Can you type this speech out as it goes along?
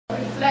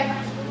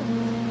reflect.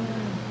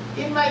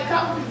 In my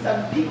country, it's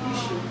a big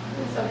issue.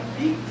 It's a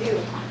big deal.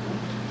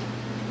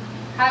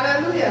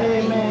 Hallelujah.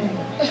 Amen.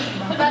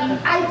 But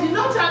I did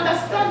not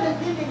understand the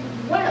meaning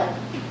well.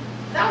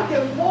 Now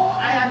the more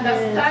I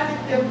understand it,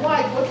 the more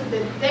I go to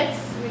the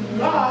depths with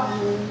God,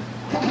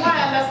 the more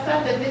I understand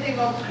the meaning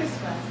of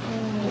Christmas.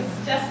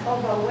 It's just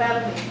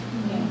overwhelming.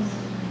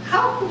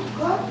 How could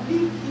God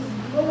leave His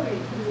glory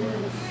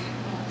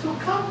to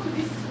come to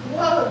this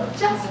world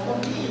just for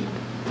me?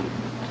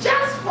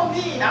 Just for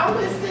me. I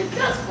always say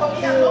just for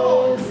me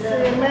alone.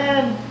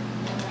 Amen.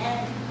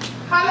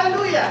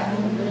 Hallelujah.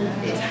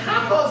 It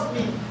humbles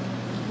me.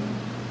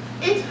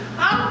 It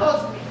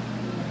humbles me.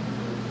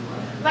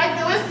 Like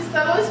the way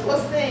Sister Lois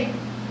was saying,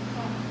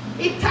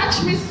 it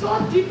touched me so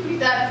deeply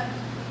that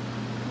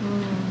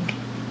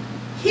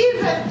He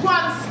even go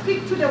and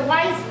speak to the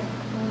wise men.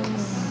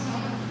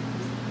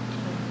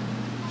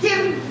 He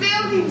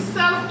revealed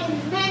Himself in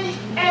many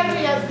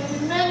areas,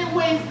 in many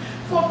ways,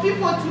 for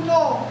people to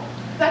know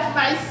that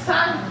my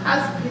son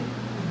has been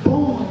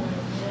born.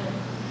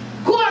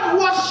 Go and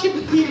worship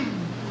Him.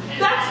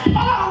 That's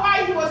all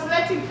why He was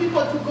letting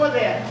people to go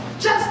there,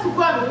 just to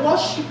go and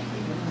worship Him.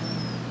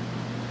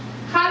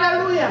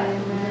 Hallelujah.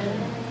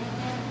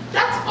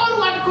 That's all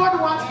what God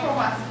wants from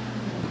us,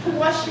 to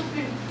worship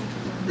Him.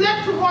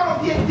 Let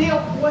tomorrow be a day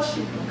of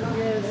worshiping God.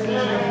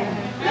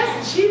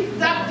 Let's give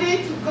that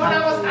day to God. I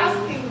was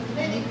asking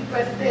many people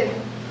yesterday.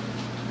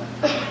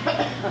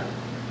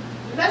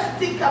 Let's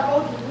think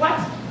about what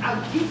a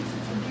gift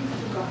to give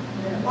to God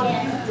on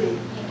this day.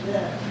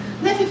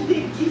 Let it be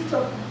a gift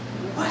of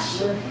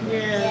worship.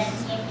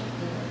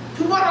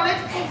 Tomorrow, let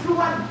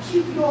everyone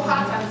give your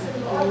heart and say,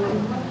 Lord, I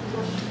want to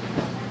worship.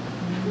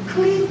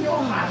 Clean your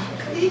heart,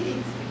 clean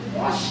it,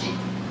 wash it.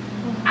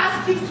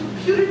 Ask Him to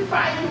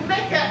purify you,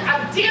 make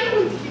a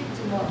deal with Him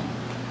tomorrow.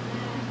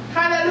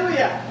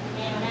 Hallelujah.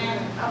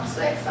 I'm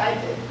so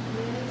excited.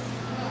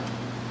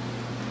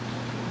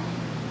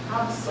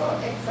 I'm so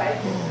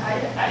excited. I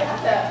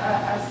had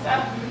a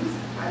sad news.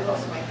 I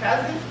lost my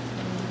cousin.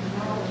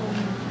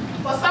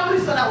 For some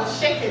reason, I was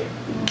shaken.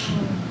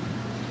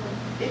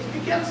 It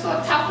became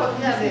so tough on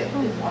me as a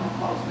phone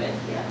calls went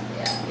here.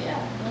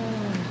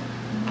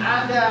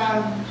 And I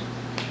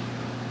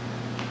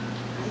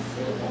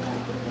said,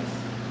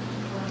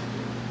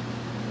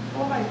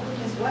 oh my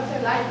goodness, what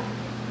a life.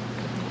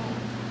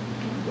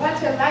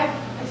 What a life.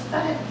 I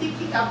started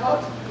thinking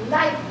about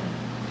life.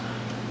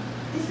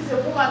 This is a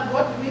woman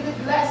God really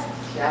blessed.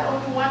 She had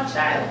only one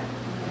child.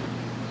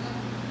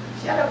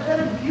 She had a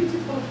very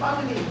beautiful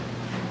family.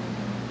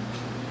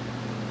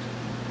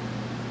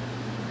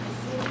 I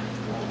said,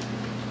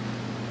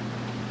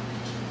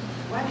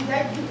 why did I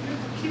give you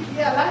to keep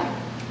me alive?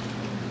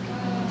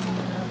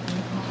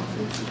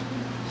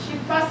 She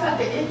passed at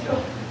the age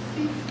of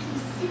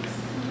 56.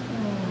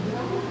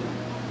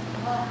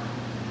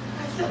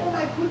 I said, oh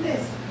my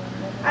goodness.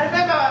 I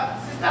remember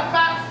Sister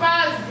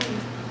Fazi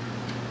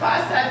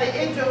passed at the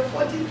age of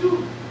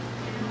 42.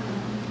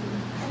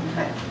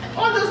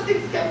 All those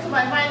things came to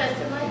my mind. I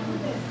said, my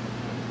goodness.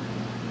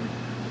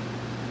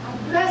 I'm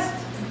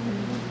blessed.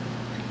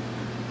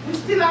 We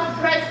still have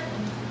breath.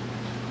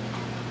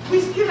 We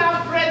still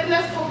have breath.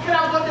 Let's forget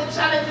about the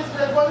challenges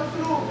we're going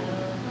through.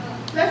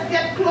 Let's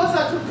get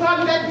closer to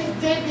God. Let this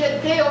day be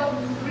a day of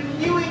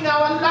renewing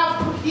our love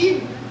to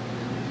Him.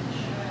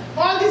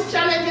 All these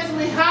challenges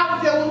we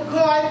have, they will go.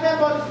 I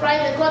remember on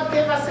Friday, God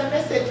gave us a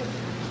message.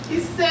 He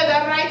said,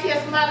 a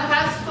righteous man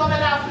has so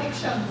many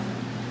afflictions,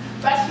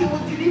 but He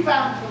will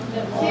deliver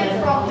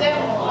him from them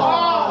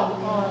all.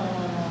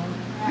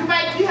 You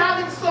might be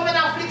having so many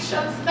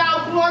afflictions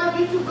now. Glory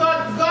be to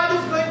God. God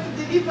is going to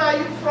deliver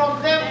you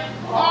from them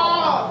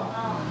all.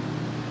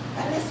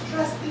 And let's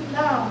trust Him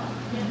now.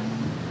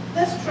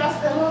 Let's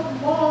trust the Lord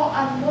more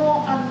and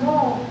more and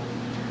more.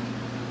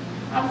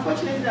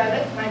 Unfortunately, I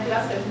left my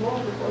glasses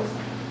home because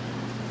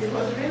it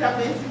was really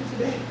amazing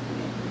today.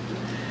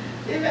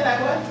 Even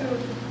I want to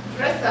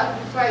dress up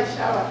before I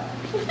shower.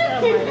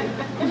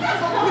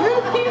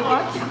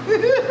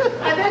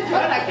 And then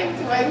Joanna came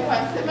to my room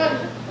and said,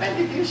 Mommy, when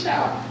did you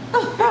shower? I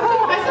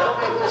said, oh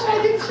my gosh,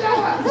 I didn't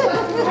shower. So I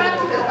ran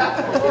to the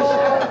bathroom to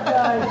shower. Oh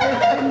God,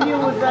 the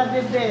news at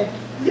the bed.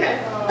 Yes.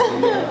 It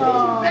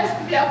messed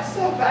me up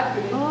so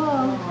badly.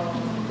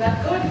 But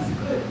God is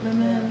good.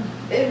 Amen.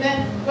 Amen.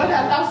 God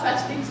allows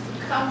such things to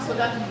come so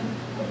that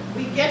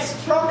we get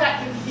stronger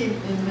in Him.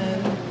 Amen.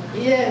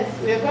 Yes,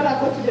 we're going to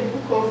go to the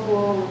book of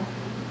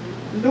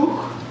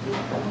Luke,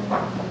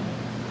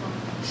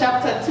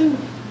 chapter 2.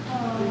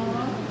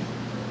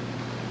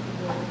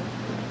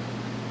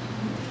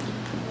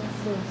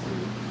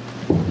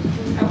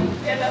 Are we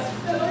together,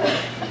 Sister Lois?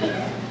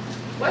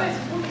 What is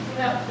food in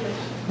our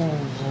flesh?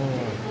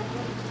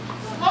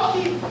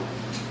 Smoky.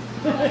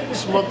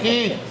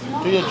 Smokey,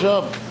 do your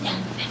job.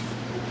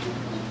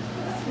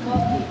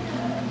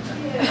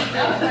 Yes,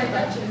 that's my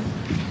Duchess.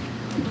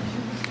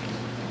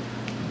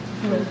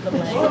 She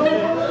always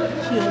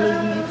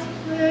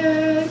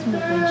makes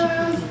smoke when she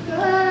cooks.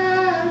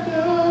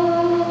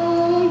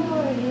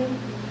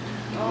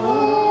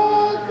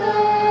 Oh,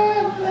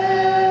 God bless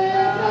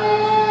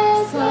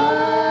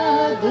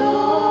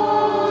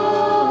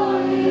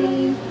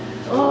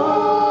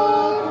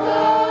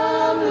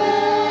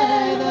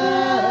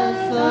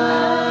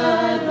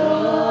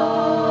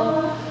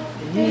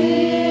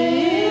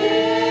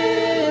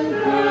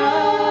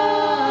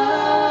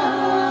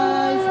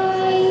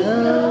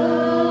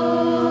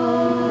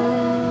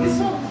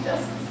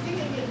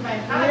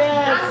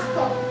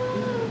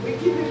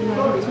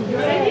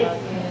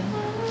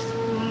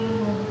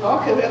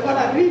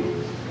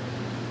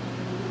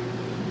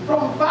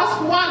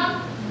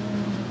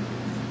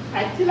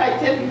until I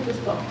tell you to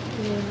stop.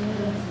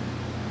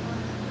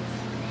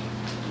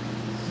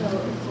 So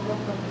it's the book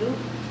of Luke.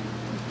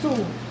 2.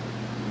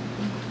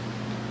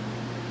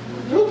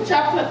 Luke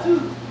chapter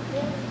 2.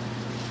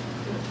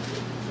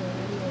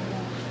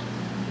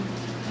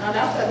 And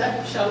after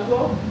that we shall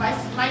go.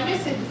 My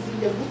message is in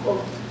the book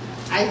of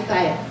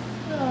Isaiah.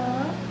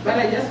 But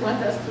I just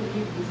want us to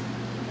read this.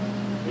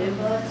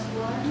 Verse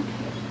 1.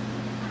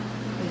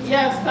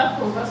 Yeah, start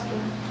from verse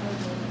 1.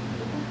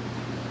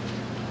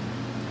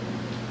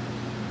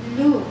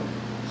 Luke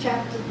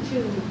chapter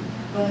 2,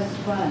 verse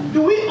 1.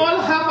 Do we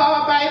all have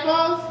our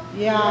Bibles?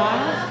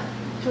 Yeah.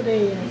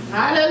 Today, yes.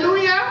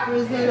 Hallelujah.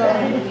 Praise the Lord.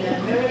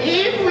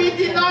 If we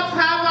did not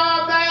have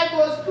our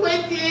Bibles,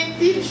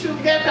 2018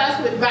 should get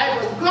us with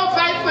Bibles. Go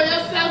buy for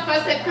yourself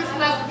as a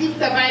Christmas gift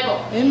a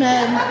Bible.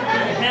 Amen.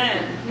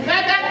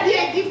 Let that be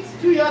a gift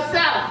to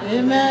yourself.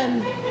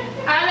 Amen.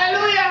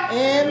 Hallelujah.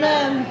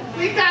 Amen.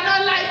 We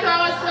cannot lie to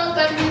ourselves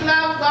that we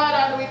love God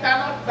and we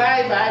cannot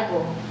buy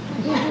Bible.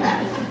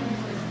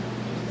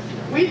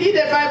 We need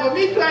a Bible.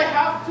 Me too, I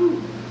have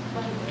 2.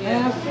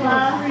 Yeah,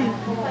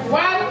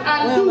 1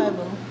 and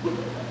 2.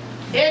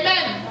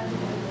 Amen.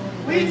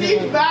 We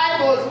need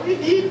Bibles. We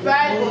need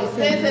Bibles.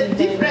 There's a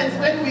difference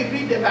when we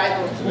read the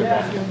Bible.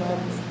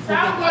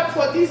 Thank God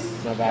for this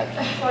project.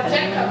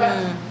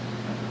 But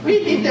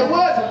we need the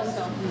word.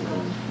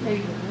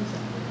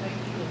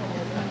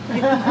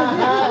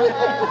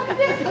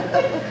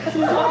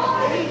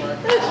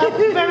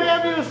 Very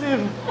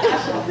abusive.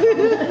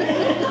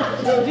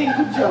 You're doing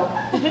good job.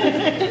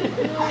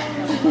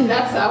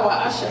 That's our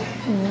usher.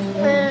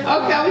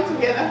 Okay, are we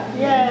together?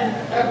 Yes.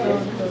 Okay,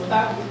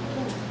 start.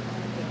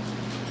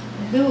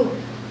 Luke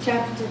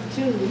chapter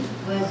 2,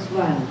 verse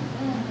 1.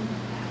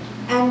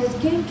 And it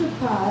came to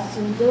pass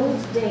in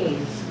those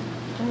days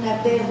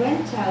that there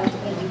went out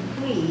a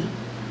decree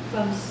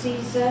from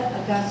Caesar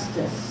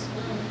Augustus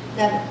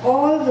that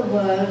all the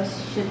world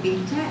should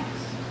be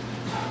taxed.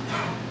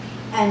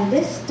 And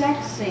this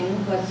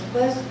taxing was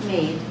first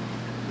made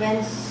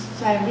when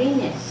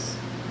Cyrenius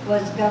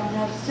was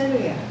governor of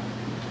Syria.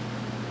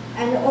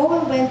 And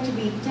all went to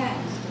be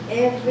taxed,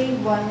 every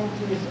one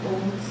into his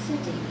own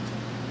city.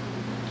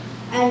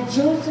 And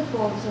Joseph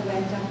also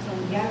went up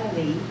from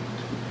Galilee,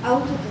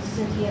 out of the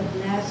city of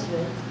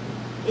Nazareth,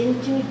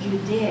 into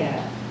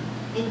Judea,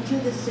 into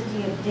the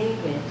city of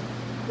David,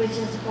 which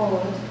is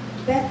called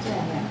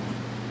Bethlehem,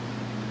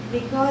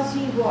 because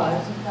he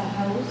was of the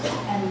house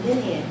and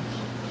lineage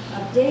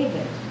of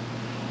David,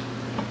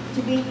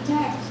 to be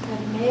taxed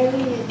with Mary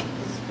his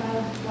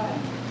espoused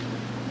wife,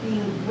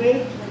 being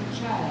great with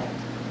child.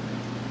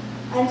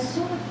 And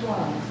so it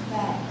was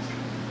that,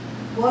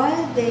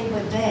 while they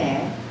were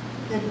there,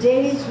 the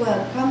days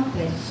were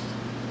accomplished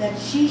that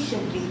she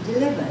should be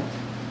delivered.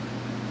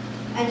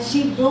 And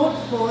she brought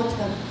forth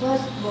her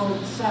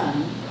firstborn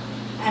son,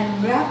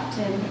 and wrapped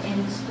him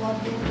in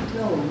swaddling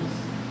clothes,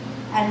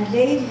 and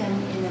laid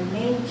him in a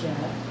manger,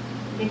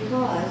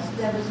 because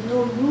there was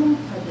no room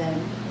for them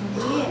in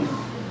the inn.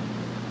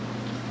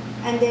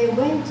 And they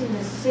went in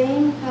the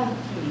same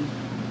country,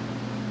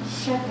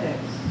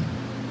 shepherds,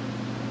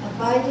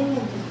 abiding in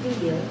the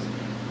field,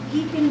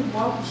 keeping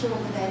watch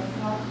over their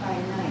flock by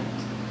night.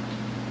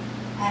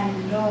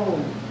 And lo,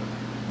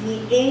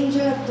 the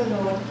angel of the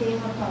Lord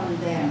came upon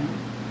them,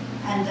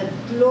 and the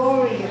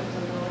glory of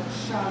the Lord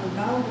shone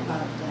round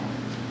about them,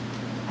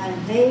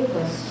 and they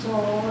were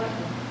sore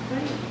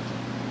afraid.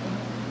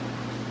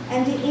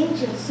 And the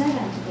angel said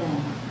unto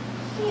them,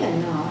 Fear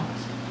not,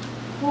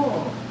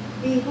 for,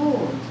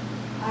 behold,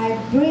 I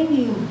bring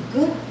you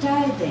good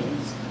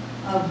tidings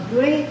of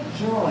great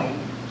joy,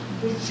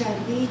 which shall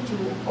be to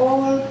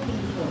all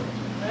people.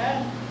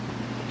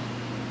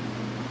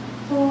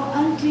 For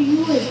unto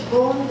you is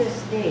born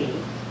this day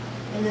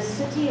in the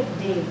city of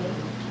David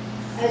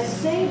a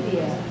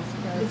Savior,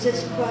 which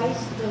is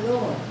Christ the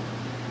Lord.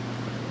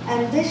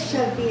 And this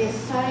shall be a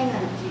sign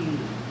unto you.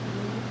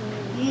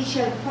 Ye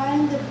shall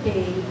find the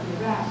babe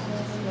wrapped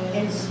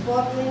in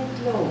swaddling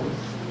clothes,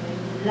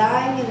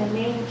 lying in a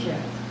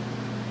manger.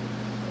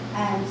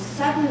 And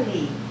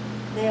suddenly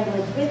there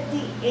was with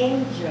the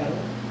angel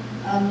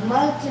a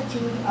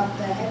multitude of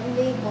the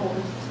heavenly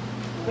hosts,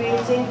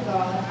 praising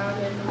God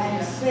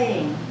and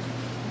saying,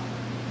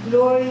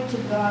 Glory to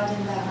God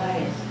in the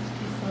highest,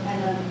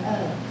 and on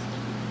earth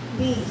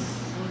peace,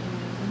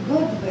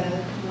 goodwill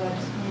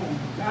towards men.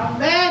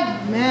 Amen.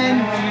 Amen.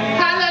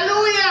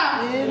 Hallelujah.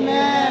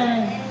 Amen.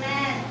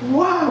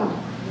 Wow.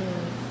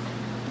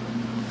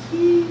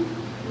 He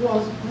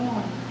was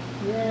born.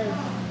 Yes.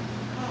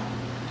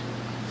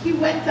 He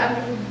went and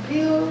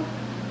revealed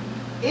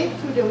it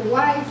to the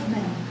wise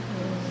men.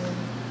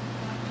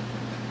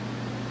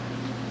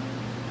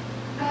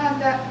 And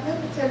let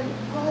me tell you,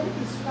 God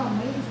is so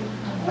amazing.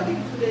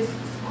 According to the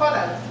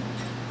scholars,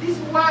 these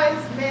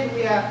wise men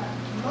were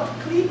not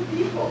clean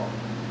people.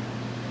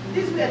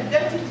 These were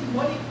dirty,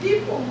 demonic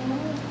people.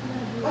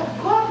 But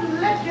God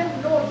let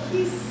them know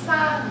his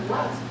son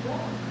was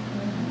born.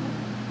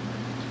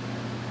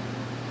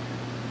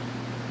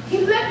 He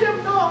let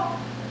them know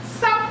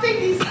something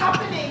is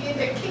happening in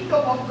the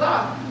kingdom of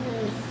God.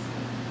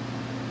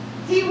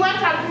 He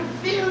went and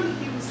revealed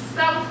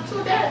himself to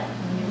them.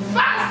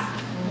 First,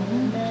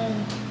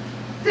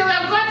 there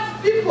were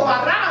God's people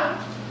around.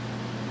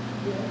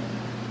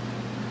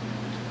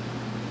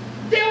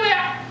 There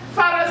were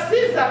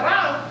Pharisees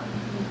around.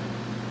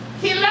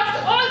 He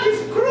left all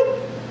this group.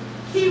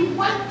 He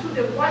went to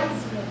the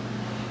wise men.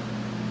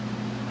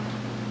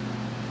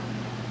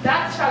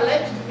 That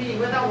challenged me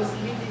when I was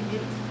reading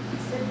it. He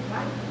said,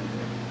 my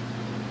goodness,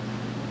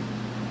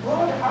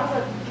 God has a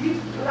big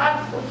plan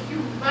for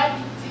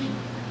humanity.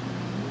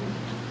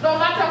 No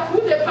matter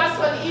who the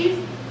person is,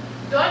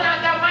 don't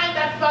undermine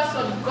that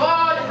person.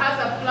 God has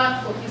a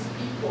plan for his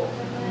people.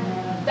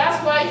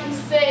 That's why he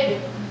said,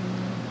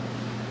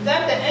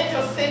 then the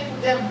angel said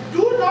to them,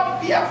 do not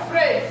be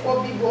afraid,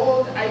 for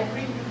behold, I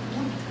bring you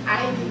good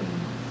tidings.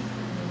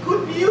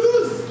 Good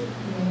news.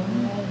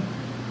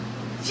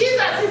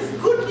 Jesus is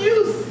good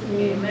news.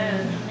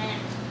 Amen.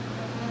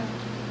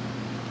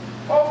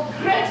 Of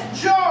great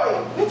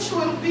joy, which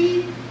will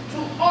be to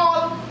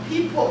all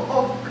people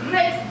of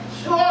great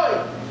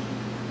joy.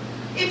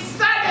 It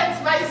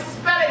saddens my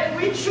spirit,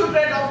 we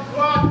children of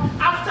God,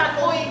 after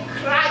knowing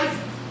Christ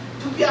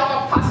to be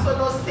our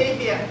personal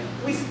Savior,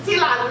 we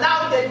still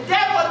allow the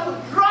devil to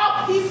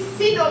drop his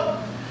seed of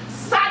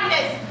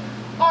sadness,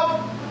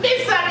 of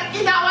misery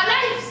in our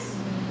lives.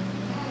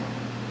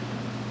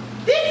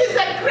 This is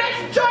a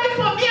great joy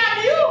for me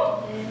and you.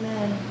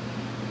 Amen.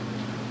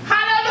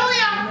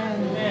 Hallelujah.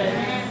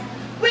 Amen.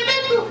 We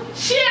need to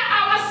cheer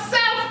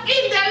ourselves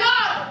in the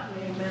Lord.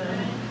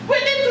 Amen. We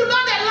need to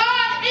know the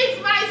Lord is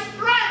my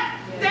strength.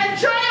 The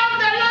joy of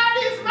the Lord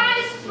is my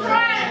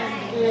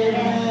strength.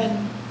 Amen.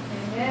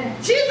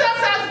 Jesus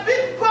has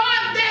been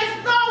born. There's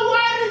no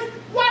worries.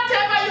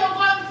 Whatever you're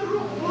going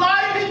through,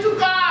 glory be to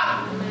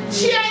God.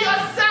 Cheer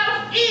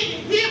yourself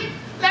in Him.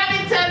 Let me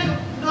tell you,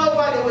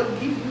 nobody will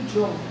give you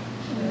joy.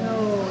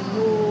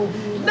 No.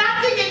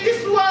 Nothing in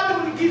this world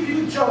will give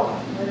you joy.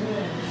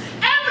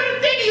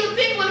 Everything you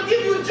think will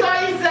give you joy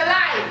is a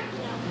lie.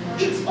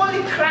 It's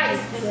only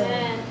Christ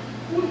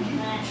who will give you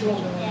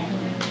joy.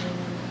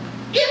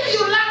 If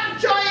you lack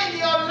joy in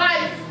your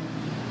life,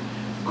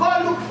 go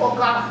look for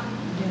God.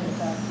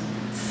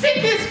 Seek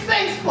His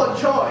face for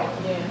joy.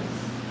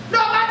 No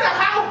matter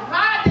how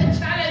hard the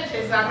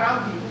challenges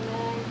around you.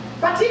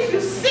 But if you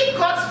seek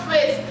God's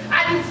face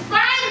and you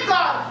find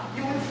God,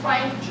 you will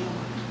find joy.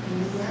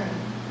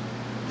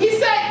 He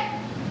said,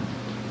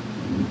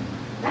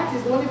 that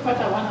is the only part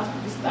I want us to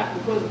be stuck,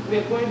 because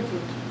we're going to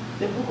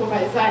the book of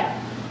Isaiah.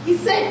 He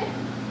said,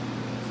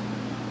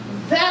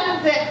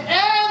 then the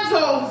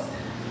angels,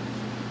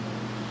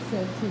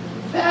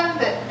 then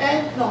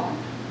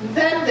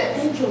the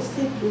angels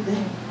said to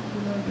them,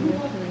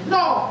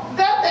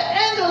 then the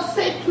angels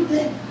said to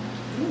them,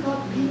 do not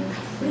be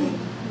afraid,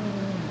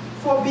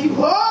 for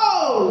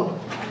behold,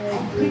 I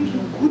bring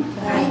you good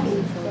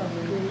tidings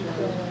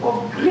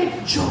of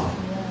great joy,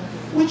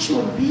 which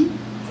will be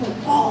to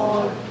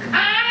all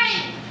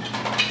kind.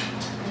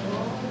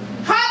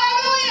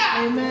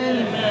 Hallelujah!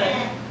 Amen.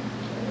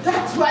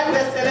 That's why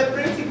we're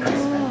celebrating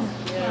Christmas.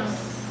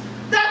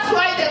 That's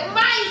why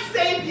my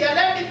Savior,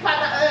 let me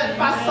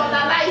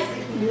personalize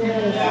it.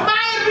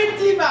 My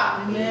Redeemer.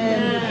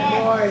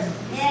 Lord.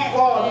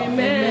 God.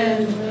 Amen.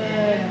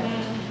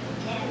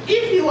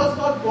 If He was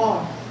not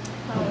born,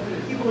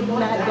 He would not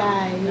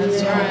die.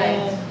 That's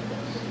right.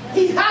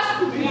 He has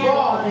to be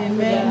born.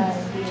 Amen.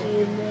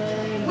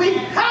 We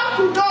have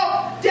to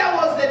know there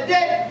was the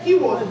day He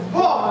was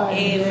born.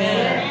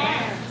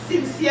 Amen.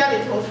 Sincerely,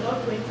 it was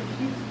not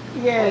 25th.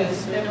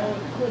 Yes.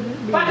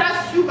 But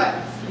as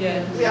humans,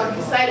 Yes. we have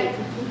decided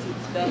to put it.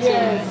 That's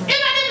Yes. Even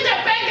if the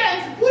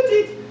pagans put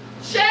it,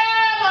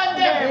 shame on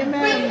them.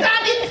 Amen. We've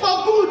done it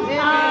for good.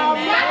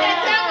 Amen. What the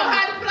devil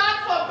had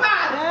planned for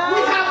bad, we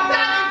have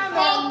done it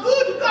for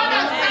good. God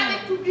has done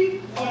it to be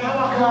on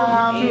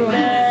our own.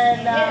 Amen.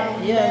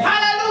 Yes.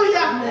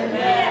 Hallelujah.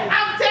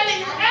 I'm telling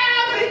you,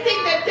 everything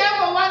the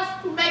devil wants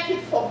to make it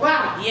for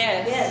bad.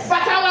 Yes.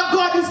 But our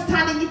God is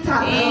turning it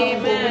around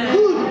Amen. for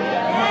good.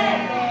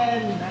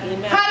 Amen.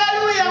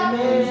 Hallelujah.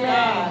 Praise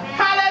God.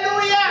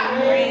 Hallelujah.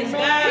 Praise We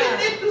God.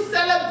 need to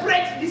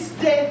celebrate this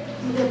day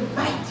in a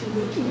mighty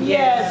way.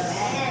 Yes.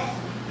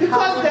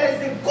 Because there is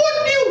a good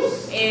news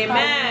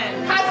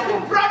Amen. has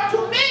been brought to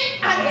me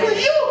and to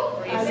you.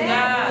 Praise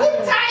God. Good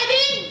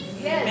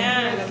tidings.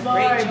 Amen.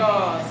 Great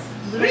joy.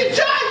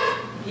 Rejoice.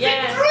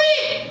 Yes.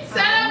 Victory.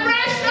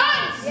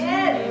 Celebrations.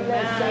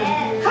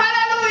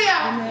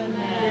 Hallelujah.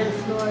 Yes,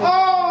 Lord.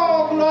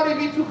 Oh, glory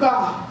be to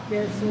God.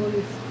 Yes, Holy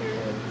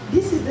Spirit.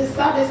 This is the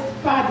saddest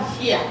part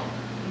here.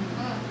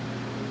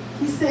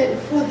 He said,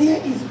 for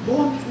there is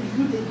born to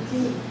you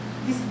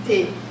this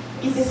day,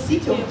 in the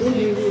city of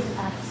David,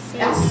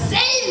 a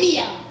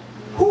Savior,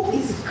 who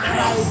is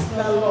Christ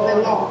the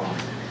Lord.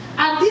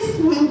 And this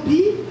will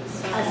be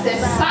the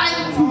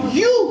sign to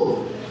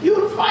you.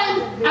 You'll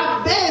find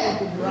a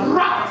babe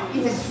wrapped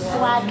in a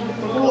swaddling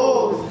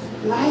clothes,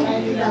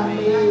 lying in a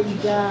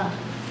manger.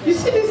 You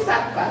see this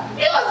sad part?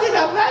 He was in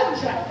a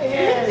manger.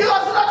 Yes. He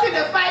was not in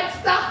a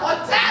 5-star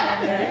hotel.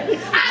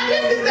 And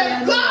this is a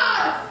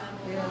God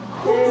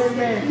who is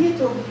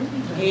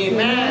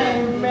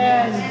Amen.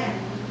 Amen.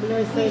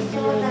 Blessed We be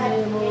saw your that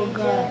name, O manger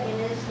God. in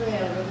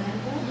Israel,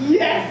 remember?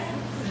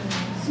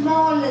 Yes.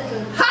 Small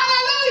little.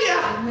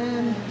 Hallelujah.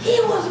 Amen. He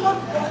was not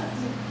born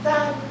in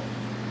that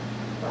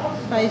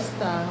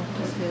 5-star.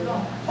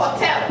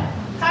 hotel.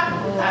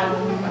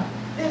 Remember,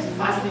 there's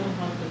fasting,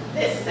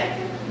 there's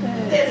second,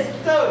 there's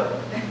third.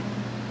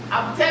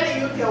 I'm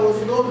telling you, there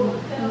was no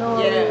room. No.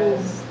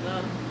 Yes.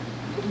 None.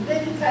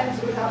 Many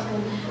times we have no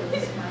room for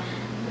this man.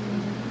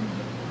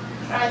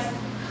 Christ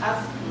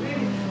has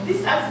really,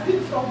 this has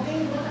been from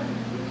day one.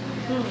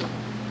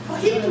 For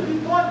him to be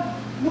born,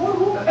 no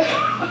room.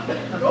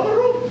 No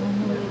room.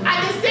 And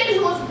they said he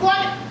was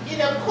born in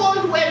a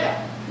cold weather.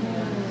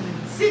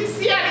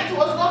 Sincerely, it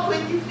was not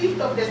 25th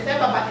of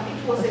December, but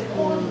it was a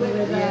cold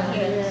weather.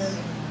 Yes.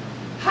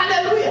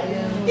 Hallelujah.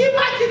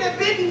 Imagine a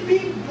baby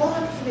being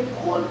born in a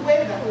cold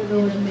weather in the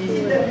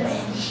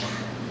manger.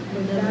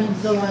 In the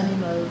midst of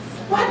animals.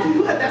 What do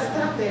you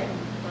understand there?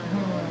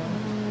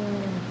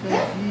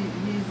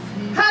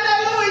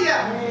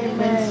 Hallelujah.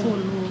 Amen.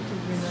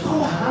 So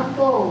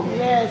humble.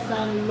 Yes,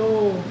 and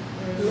low.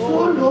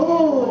 So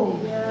low.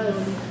 Yes.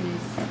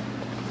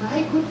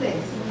 My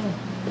goodness.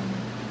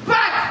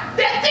 But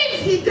the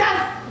things he does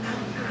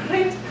are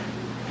great.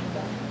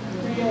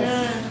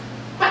 Yes.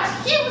 But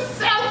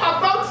himself,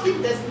 about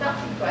him, there's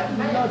nothing to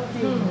admire.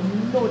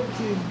 Nothing.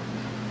 Nothing.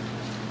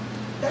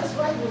 That's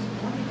why he was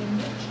born in a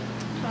nature.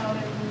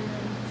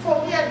 For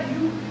me and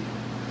you.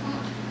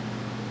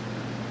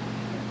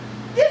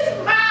 This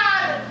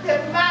man, the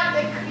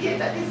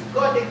creator, this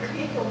God, the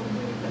creator of the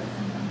universe,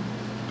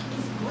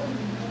 is born in a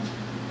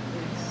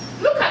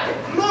nature. Look at the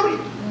glory.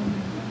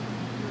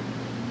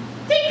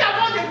 Think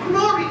about the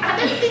glory and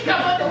then think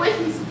about the way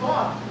he's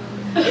born.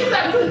 These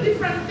are two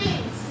different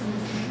things.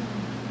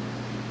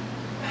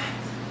 But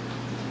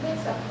it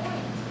makes a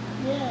point.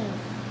 Yes.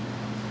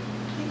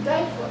 He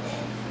died for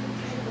every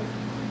type of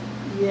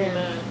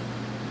Yes.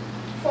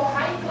 for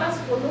high class,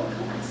 for low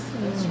class.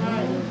 That's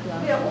right.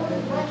 We are only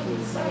one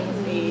inside.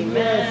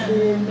 Yes.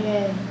 Amen.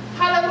 Amen.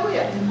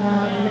 Hallelujah.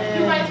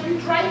 Amen. You might be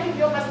driving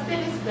your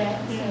Mercedes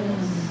Benz.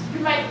 You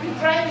might be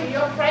driving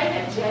your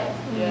private jet.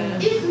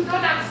 Yes. If you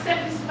don't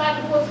accept this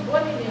man who was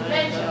born in a My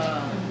manger,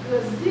 God.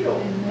 you're zero.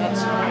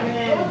 That's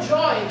right. No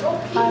joy, no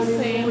peace.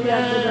 Hallelujah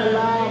to the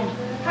Lamb.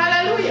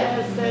 Hallelujah.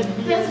 Blessed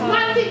be There's your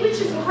one thing which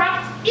is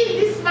wrapped in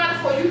this man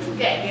for you to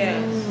get.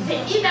 Yes. The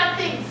inner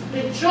things,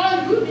 the joy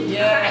you need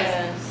Christ.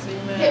 Yes.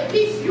 The Amen.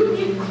 peace you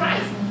need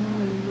Christ.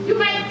 You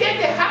might get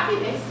the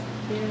happiness.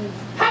 Yes.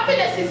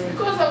 Happiness is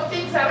because of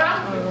things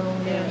around you.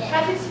 Yes.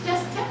 But it's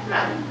just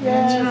temporary.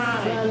 Yes.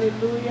 right.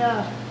 Hallelujah.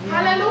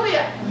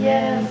 Hallelujah.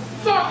 Yes.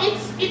 So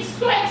it's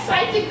so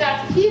exciting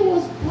that he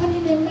was born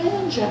in a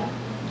manger.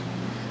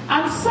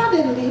 And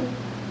suddenly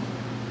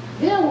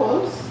there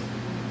was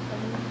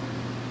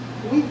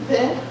with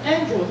the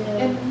angels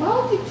a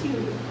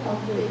multitude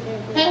of the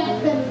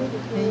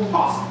heavenly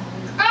host.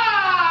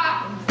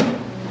 Ah!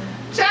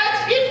 Church,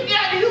 if me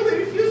and you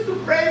refuse to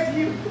praise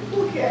him,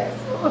 who cares?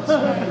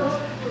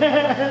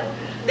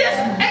 This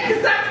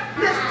exact,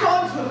 the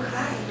stones will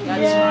cry.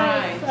 That's Yes.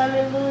 right.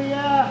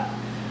 Hallelujah.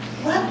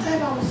 One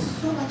time I was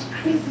so much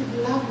crazy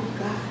in love with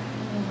God.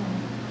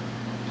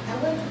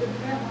 I went to the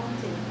prayer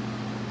mountain.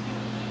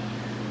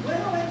 When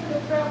I went to the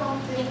prayer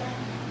mountain,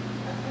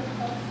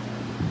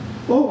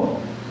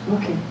 oh,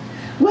 okay.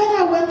 When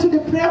I went to the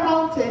prayer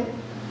mountain,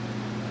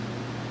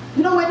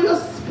 you know, when your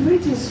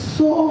spirit is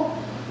so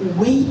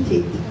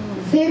weighted,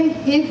 very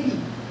heavy,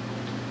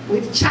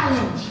 with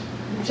challenge,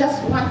 you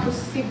just want to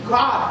see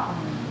God.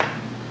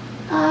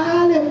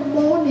 Early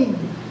morning,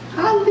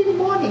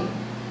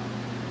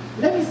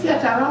 let me see,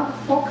 at around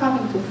 4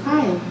 coming to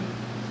 5,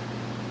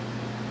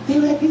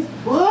 there were these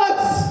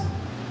birds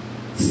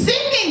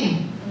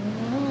singing.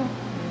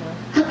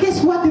 And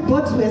guess what the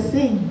birds were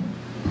saying?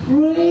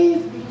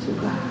 Praise be to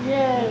God.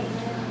 Yes.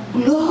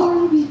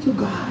 Glory be to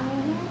God.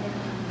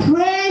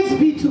 Praise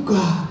be to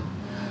God.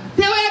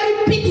 They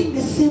were repeating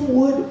the same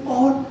word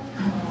on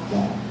and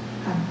on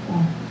and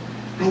on.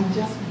 I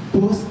just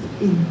burst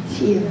in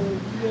tears.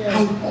 Yes.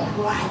 I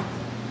cried.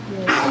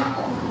 Yes. I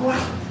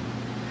cried.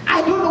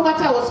 I don't know what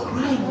I was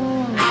crying.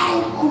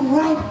 I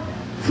cried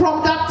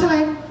from that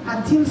time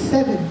until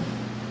 7.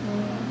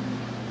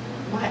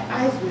 My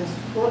eyes were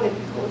swollen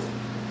because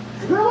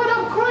I don't know what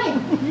I'm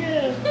crying.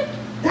 Yes.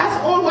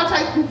 That's all what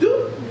I could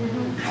do.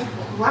 I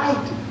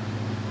cried.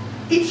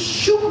 It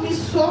shook me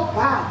so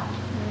bad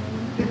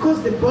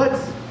because the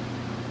birds,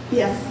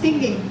 they are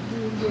singing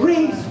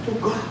praise to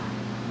God.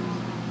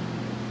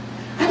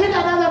 And then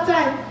another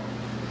time,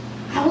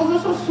 I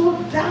was also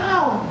so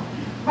down.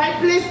 My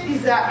place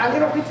is a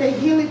little bit a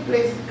hilly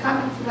place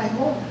coming to my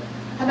home.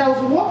 And I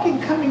was walking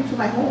coming to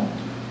my home.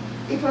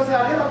 It was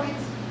a little bit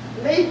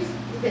late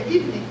in the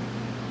evening.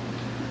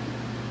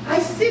 I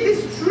see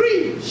this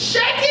tree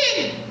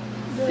shaking,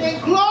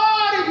 saying,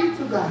 glory be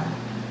to God.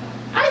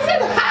 I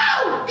said,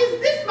 how? Is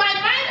this my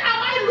mind?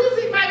 Am I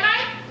losing my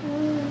mind?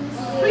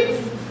 Sweet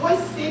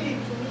voice said it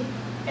to me.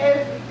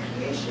 Every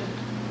creation.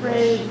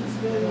 Praise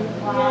the Lord.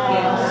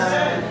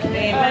 Yes.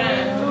 Amen.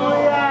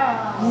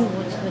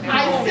 Hallelujah.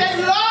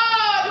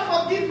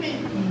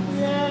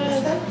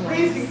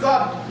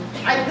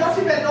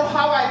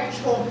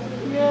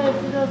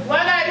 When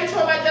I reach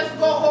home, I just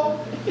go home,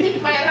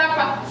 pick my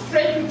wrapper,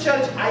 straight to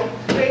church. I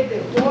prayed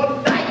the whole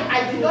night.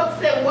 I did not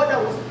say what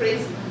I was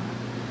praising.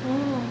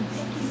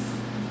 There is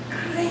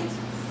great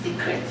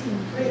secret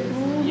in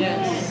praise.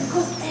 Yes.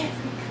 Because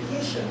every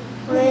creation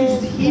Praise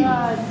praised him.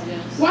 God.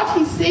 Yes. What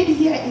he said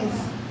here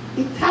is,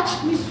 it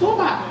touched me so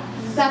much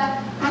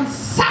that, and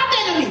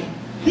suddenly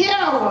there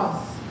I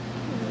was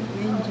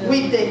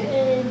with the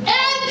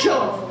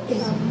angels,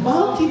 a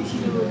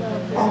multitude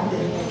of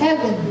the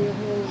heaven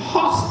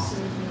hosts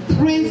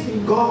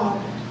praising God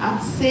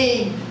and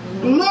saying,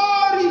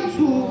 glory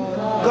to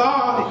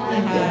God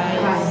in the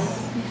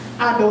highest,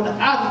 and on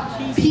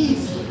earth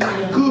peace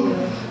and good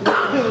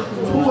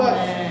towards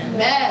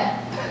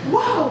men.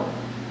 Wow!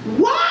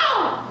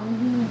 Wow!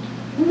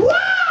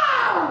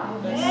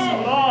 Wow!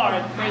 Yes,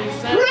 Lord.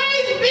 Praise Him.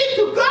 Praise be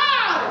to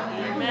God!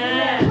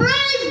 Amen.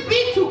 Praise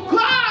be to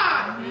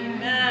God!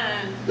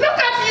 Amen. Look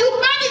at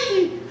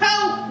humanity,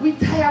 how we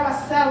tie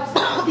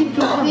ourselves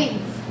into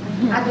things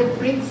and they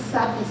bring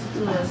sadness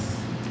to us.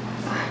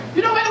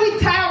 You know, when we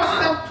tie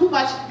ourselves too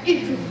much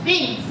into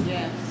things,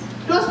 Yes.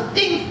 those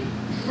things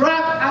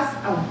drag us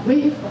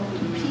away from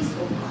the peace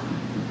of God.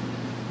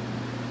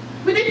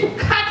 We need to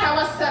cut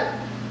ourselves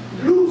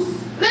loose.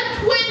 Let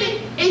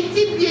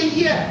 2018 be a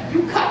year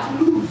you cut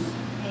loose.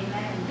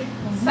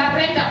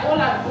 Surrender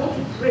all and go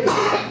to pray.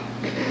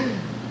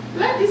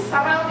 Let these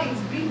surroundings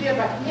be there,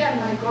 but here,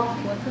 my God.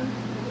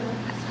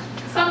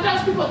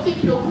 Sometimes people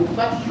think you're good,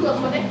 but you are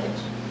connected.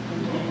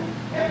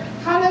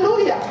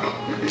 Hallelujah.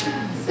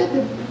 Said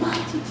the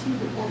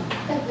multitude of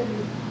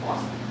heavenly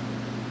hosts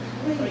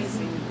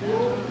praising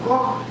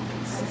God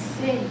and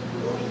saying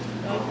glory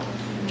to God.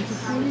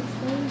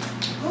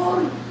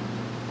 Glory,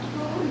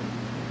 glory.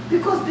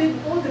 Because they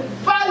know the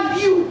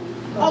value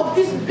of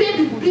this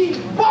baby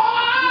being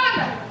born,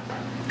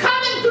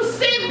 coming to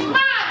save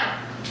man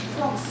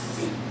from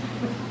sin,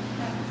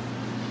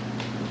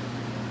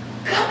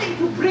 coming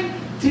to bring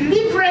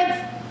deliverance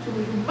to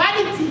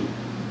humanity.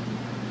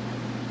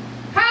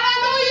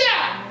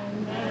 Hallelujah!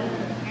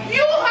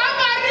 You have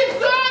a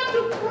reason to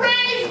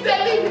praise the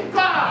living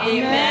God.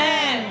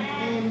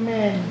 Amen.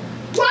 Amen.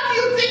 What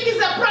you think is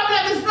a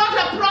problem is not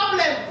a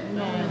problem.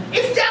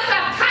 It's just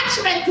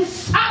attachment to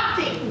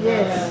something.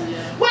 Yes.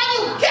 When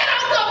you get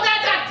out of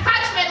that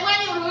attachment, when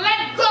you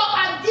let go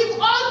and give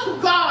all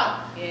to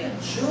God, Yes.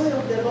 the joy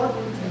of the Lord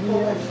will take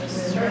over you.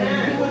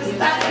 Yes. You will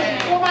start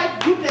saying, oh my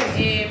goodness,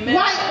 Amen.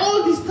 why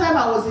all this time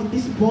I was in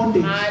this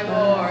bondage? My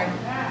Lord.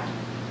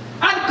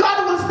 And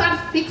God will start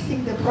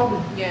fixing the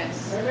problem.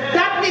 Yes.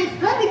 That means,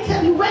 let me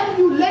tell you, when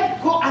you let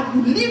go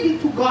and you leave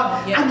it to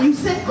God, Yes. and you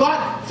say,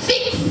 God,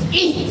 fix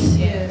it.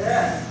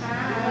 Yes.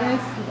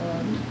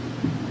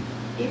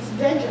 It's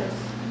dangerous.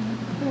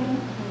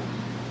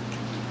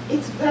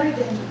 It's very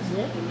dangerous.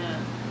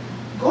 Amen.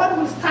 God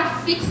will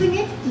start fixing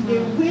it in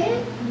a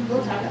way you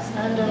don't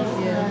understand.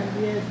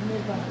 Understand. Yes,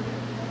 never.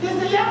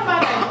 There's a young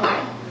man I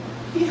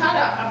know. He had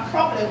a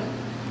problem,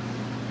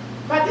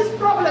 but this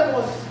problem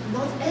was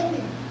not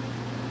ending.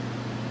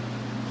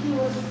 He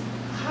was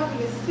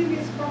having a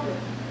serious problem.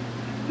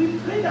 We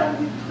prayed and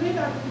we prayed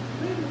and we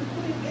prayed, we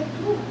couldn't get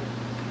through.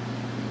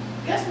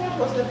 Guess what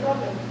was the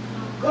problem?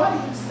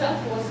 God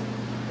himself was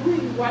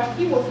doing what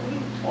he was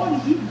doing on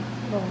him.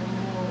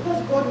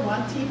 Because God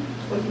wanted him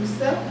for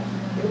himself.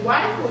 The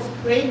wife was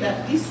praying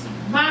that this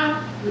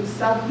man will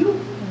serve you.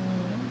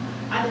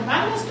 And the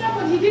man was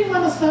stubborn, he didn't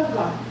want to serve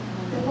God.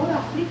 The Lord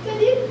afflicted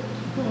him.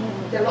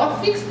 The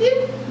Lord fixed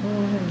him.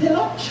 The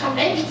Lord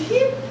challenged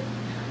him.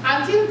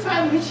 Until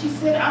time which he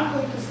said, I'm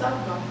going to serve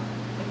God.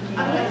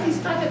 And when he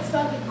started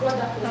serving God,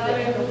 that was the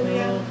end of the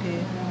world. Okay.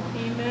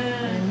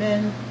 Amen.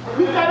 Amen.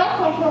 We cannot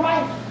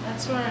compromise.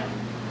 That's right.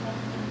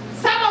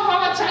 Some of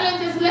our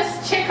challenges,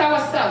 let's check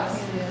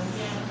ourselves.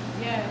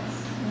 Yes.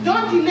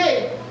 Don't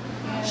delay.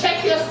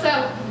 Check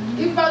yourself.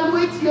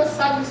 Evaluate your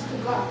service to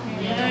God.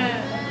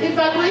 Yes.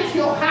 Evaluate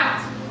your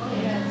heart.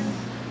 Yes.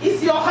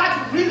 Is your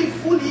heart really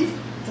fully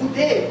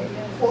today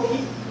for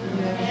Him?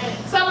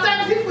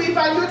 Sometimes if we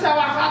evaluate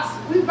our hearts,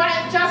 we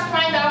just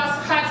find our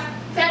heart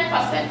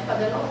 10% for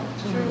the Lord.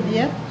 True.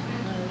 Yep.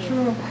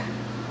 True.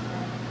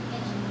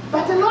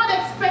 But the Lord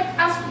expects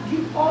us to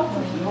give all to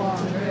Him.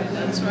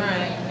 That's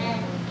right.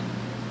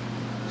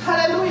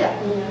 Hallelujah.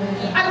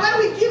 And when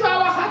we give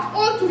our heart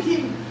all to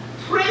Him,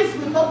 praise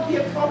will not be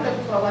a problem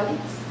to our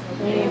lips.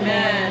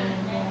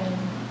 Amen.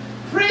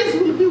 Praise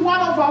will be one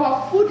of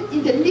our food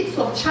in the midst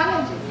of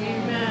challenges.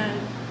 Amen.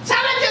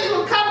 Challenges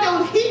will come, they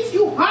will hit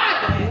you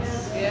hard.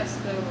 Yes. Yes,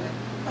 they will.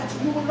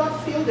 But you will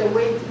not feel the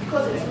weight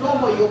because it's no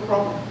more your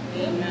problem.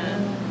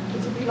 Amen.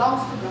 It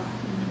belongs to God.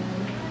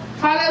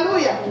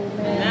 Hallelujah.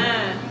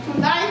 Amen.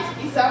 Tonight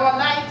is our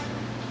night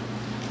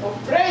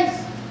of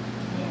praise.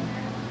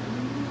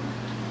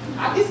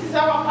 And this is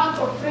our month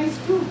of praise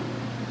too.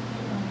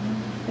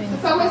 So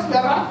sometimes we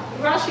are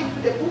rushing to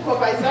the book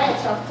of Isaiah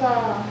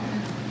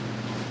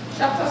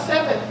chapter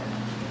 7.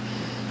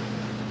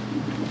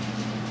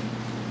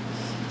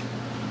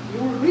 You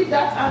will read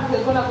that and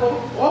we're going to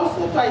go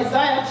also to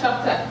Isaiah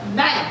chapter 9.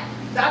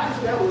 That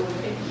is where we will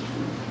finish.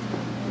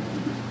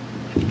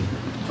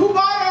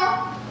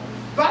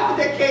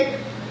 cake?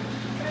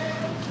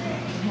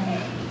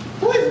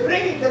 Who is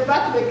bringing the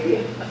birthday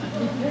cake?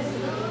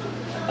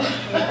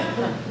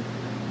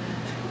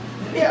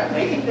 We are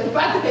bringing the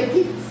birthday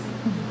gifts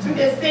to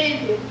the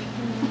Savior.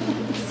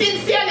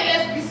 Sincerely,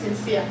 let's be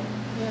sincere.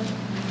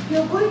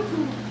 You're going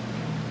to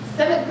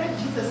celebrate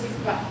Jesus'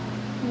 birth.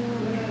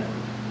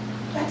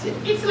 That's it.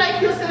 It's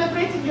like you're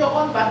celebrating your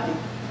own birthday.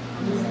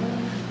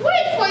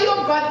 Wait for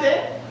your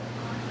birthday.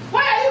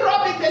 Why are you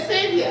robbing the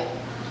Savior?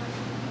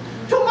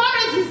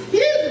 Tomorrow is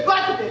his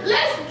birthday.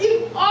 Let's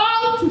give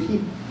all to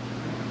him.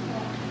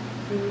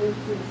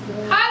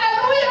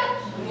 Hallelujah.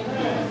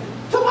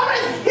 Tomorrow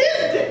is his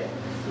day.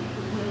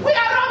 We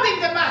are robbing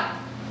the man.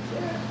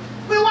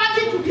 We want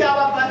it to be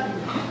our birthday.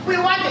 We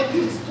want the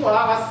gifts to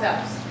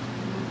ourselves.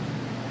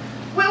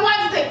 We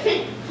want the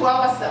cake to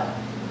ourselves.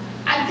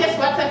 And guess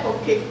what type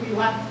of cake we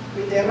want?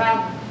 With the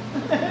ram.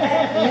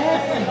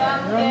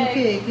 Yes. Rum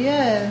cake,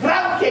 yes.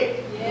 Ram cake.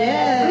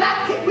 Yes.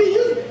 Black cake.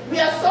 We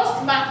are so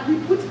smart. We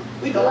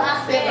don't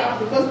want to say ram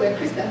because we're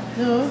Christians.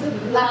 No.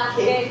 It's black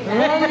cake.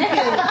 Rum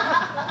cake.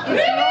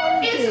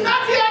 Really? It's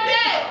not your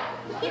day.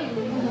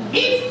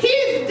 It's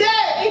his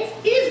day. It's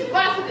his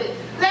birthday.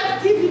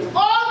 Let's give it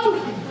all to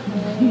him.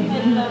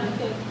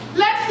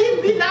 Let him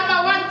be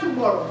number one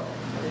tomorrow.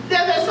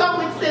 There's a song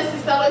which says,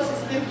 Sister Lois is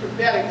still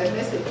preparing the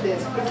message, the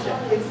scripture.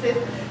 It says,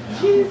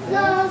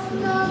 Jesus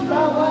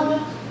number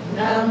one,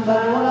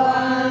 number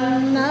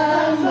one,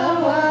 number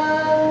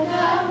one,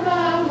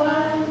 number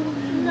one,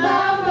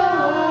 number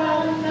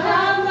one,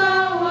 number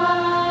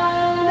one,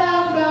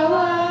 number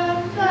one,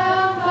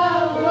 number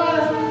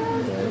one.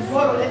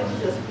 Tomorrow let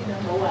Jesus be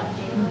number one.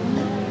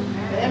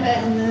 Amen.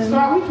 So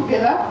are we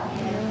together?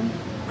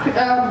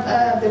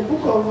 The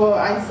book of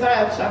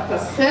Isaiah chapter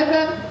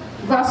 7,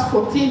 verse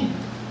 14.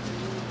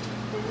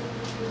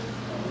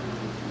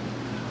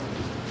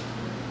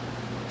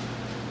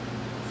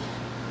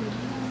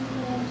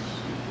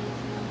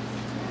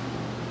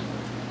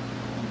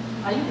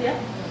 Are you there?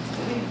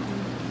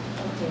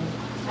 Okay.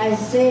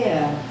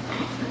 Isaiah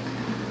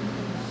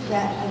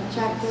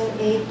chapter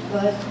 8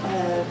 verse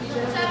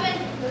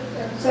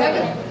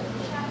 7.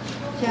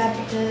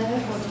 Chapter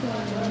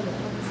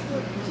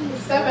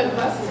 7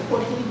 verse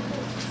 14.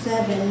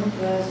 7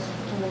 verse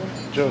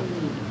Joe.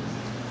 14.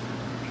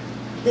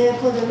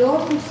 Therefore the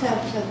Lord himself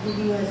shall give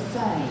you a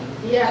sign.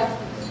 Yes.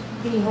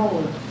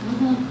 Behold,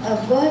 a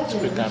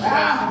virgin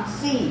shall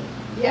conceive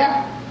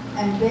Yeah.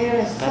 and bear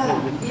a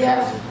son,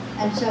 Yes.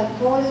 and shall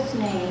call his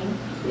name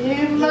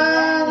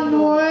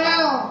Emmanuel.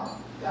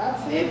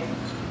 That's it.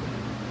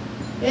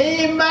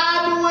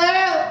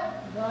 Emmanuel.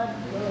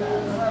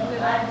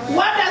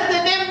 What does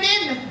the name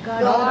mean?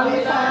 God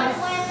with us.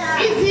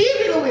 Is he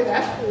really with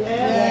us?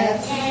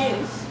 Yes.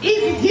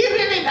 Is he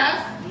really in us?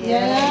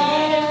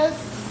 Yes.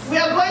 We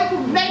are going to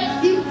make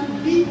him to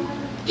be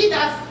in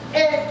us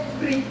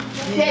every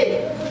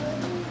day.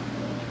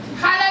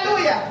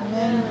 Hallelujah.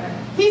 Amen.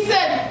 He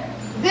said,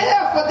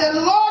 therefore the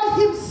Lord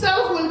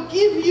himself will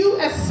give you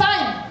a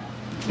sign.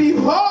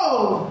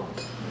 Behold,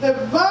 the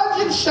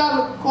virgin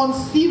shall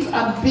conceive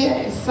and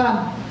bear a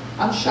son,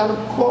 and shall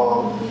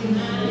call him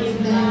his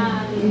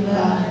name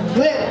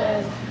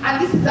Emmanuel. And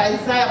this is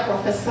Isaiah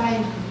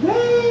prophesying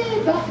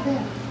way back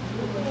there.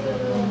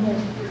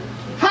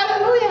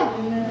 Hallelujah.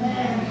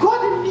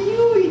 God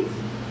knew it.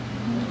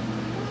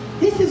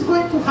 This is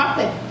going to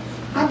happen.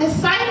 And the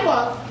sign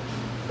was,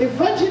 the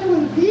virgin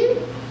will be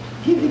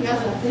giving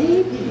us a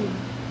baby.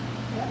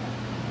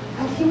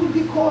 And he will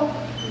be called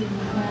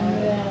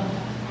Emmanuel.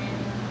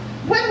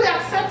 When we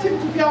accept him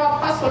to be our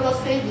personal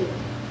savior,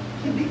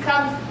 he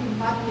becomes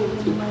Emmanuel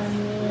to us.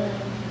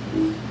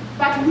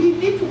 But we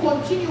need to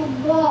continue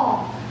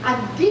more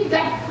and deep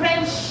that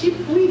friendship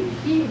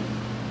with him.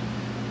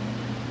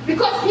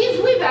 Because he's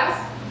with us,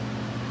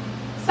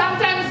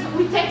 sometimes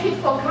we take it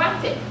for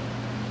granted.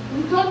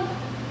 We don't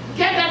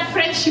get that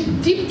friendship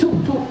deep to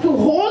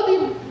hold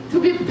him, to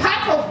be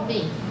part of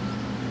me.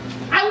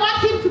 I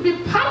want him to be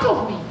part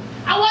of me.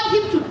 I want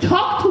him to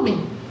talk to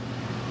me.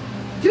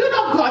 Do you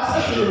know God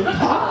still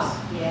talks?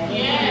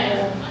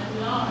 Yes.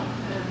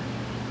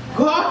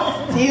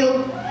 God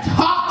still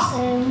talks.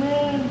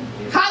 Amen.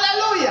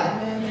 Hallelujah.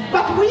 Amen.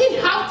 But we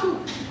have to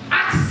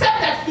accept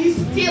that he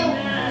still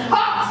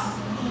talks.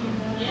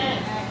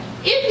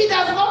 If he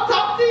does not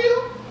talk to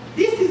you,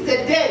 this is the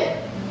day.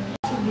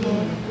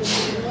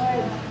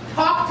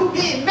 Talk to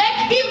me. Make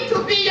him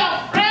to be your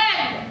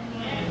friend.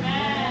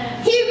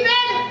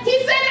 He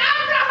said,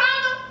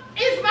 Abraham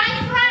is my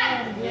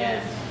friend.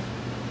 Yes.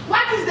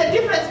 What is the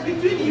difference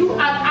between you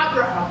and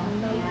Abraham?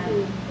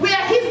 We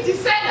are his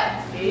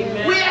descendants.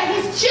 Amen. We are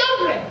his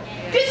children.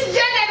 This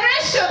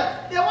generation,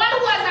 the one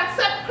who has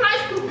accepted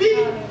Christ to be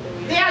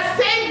their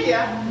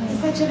savior, is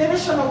the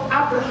generation of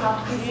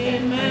Abraham.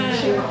 Amen.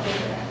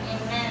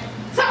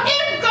 So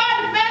if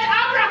God made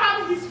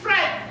Abraham his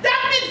friend,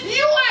 that means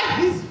you are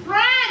his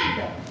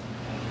friend.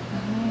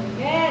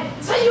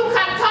 So you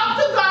can talk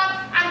to God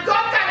and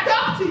God can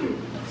talk to you.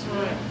 That's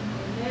right.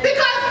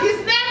 Because his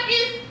name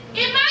is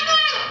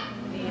Emmanuel.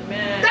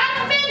 Amen.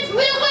 That means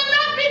we will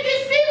not be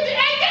deceived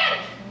again.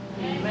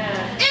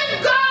 Amen.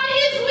 If God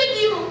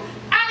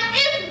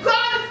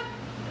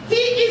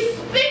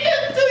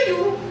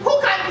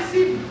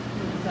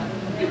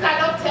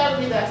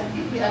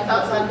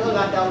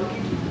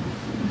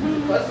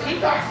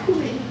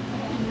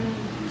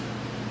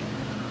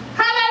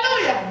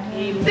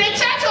The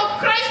Church of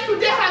Christ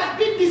today has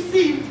been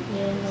deceived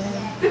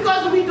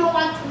because we don't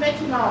want to make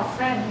him our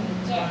friend.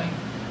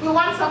 We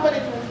want somebody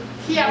to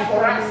care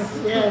for us.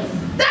 Yes.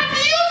 That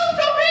used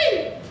to be.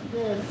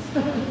 Yes.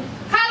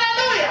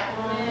 Hallelujah.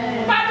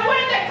 Amen. But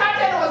when the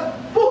curtain was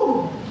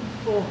boom,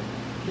 Oh,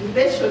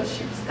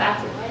 relationship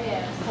started.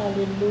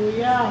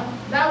 hallelujah.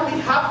 Now we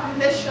have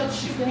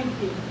relationship with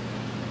him.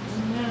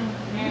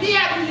 Amen. Me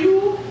and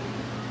you,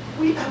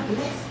 we are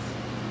blessed.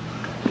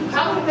 You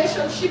have a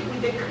relationship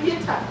with the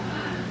Creator.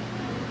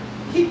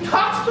 He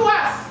talks to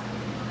us.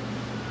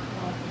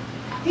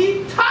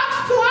 He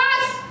talks to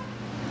us.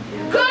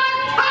 God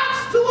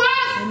talks to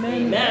us.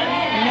 Amen.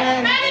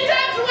 Amen. Many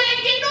times we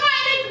ignore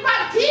it,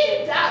 but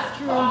He does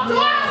talk to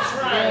us.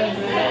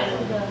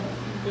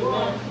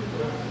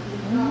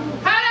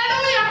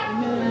 Hallelujah.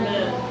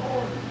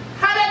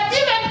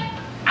 Even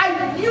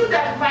I knew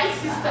that my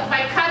sister,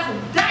 my cousin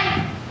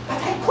died, but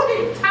I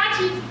couldn't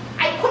touch it.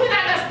 I couldn't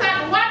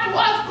understand what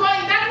was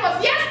going. That was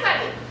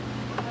yesterday.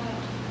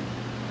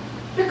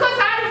 Because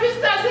I had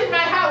visitors in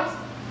my house.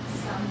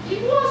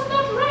 Something was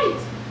not right.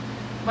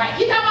 My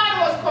inner man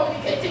was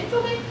communicating to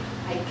me.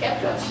 I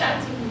kept on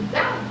shutting him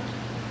down.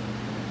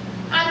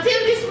 Until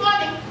this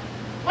morning,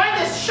 when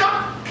the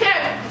shock came,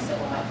 I said,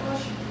 oh my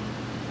gosh,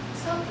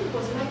 something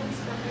was like this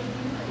that I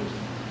didn't know.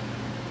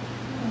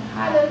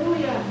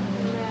 Hallelujah.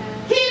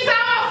 He's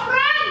our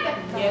friend.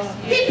 Yes.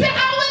 He said,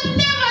 I will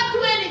never do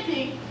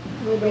anything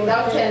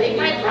without telling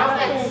my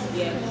prophets.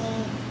 Yes.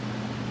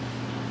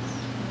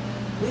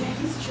 We're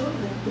his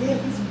children. We're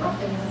his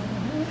prophets.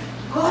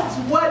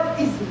 God's word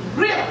is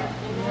real.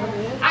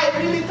 I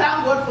really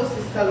thank God for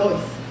Sister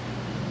Lois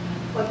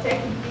for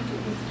taking me to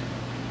Israel.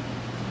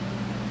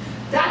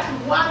 That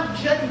one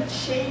journey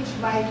changed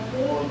my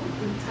whole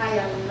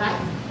entire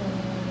life.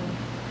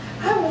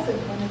 I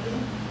wasn't born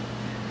again.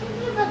 I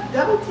never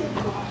doubted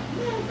God.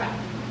 Never.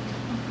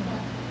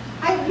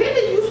 I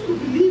really used to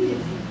believe in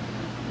him.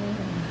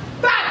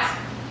 But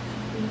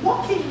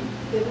walking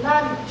the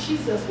line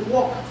Jesus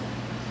walked,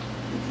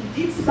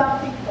 he did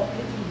something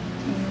completely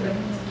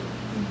different.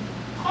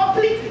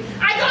 Completely.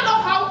 I don't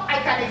know how I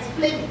can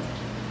explain it.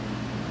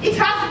 It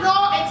has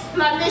no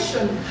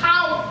explanation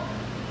how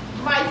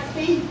my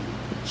faith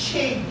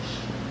changed.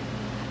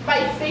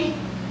 My faith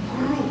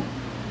grew.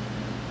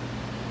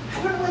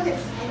 I don't know the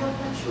sign of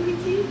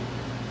maturity.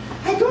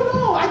 I don't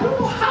know. I don't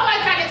know how I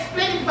can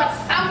explain it, but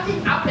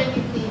something happened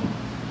in me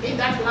in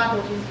that land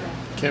of Israel.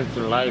 Came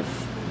to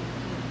life.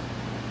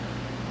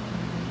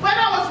 When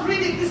I was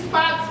reading this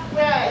part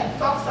where it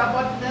talks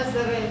about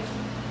Nazareth,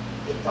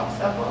 it talks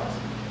about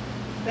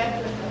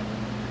Bethlehem,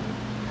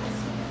 I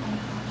said, oh my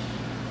gosh,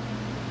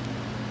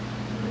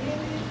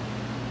 really?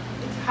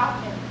 It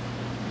happened.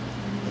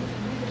 It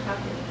really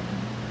happened.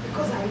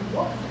 Because I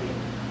walked in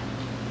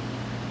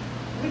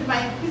with my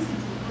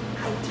inquisitive,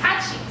 I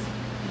touched it.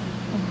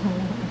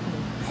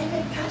 I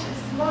even touched a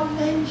small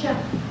manger.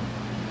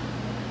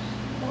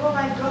 Oh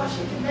my gosh,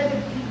 it made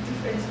a big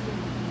difference to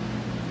me.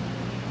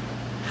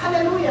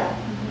 Hallelujah.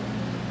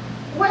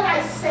 When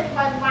I set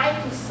my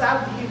mind to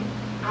serve him,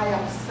 I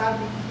am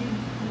serving him.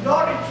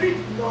 No retreat,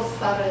 no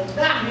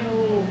surrender.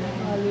 Oh,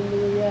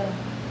 hallelujah.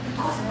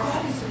 Because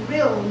God is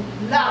real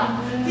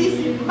love.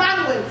 He's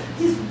Emmanuel.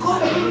 He's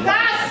God with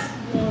us.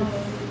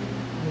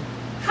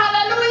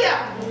 Hallelujah.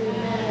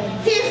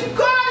 He's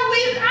God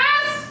with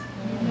us.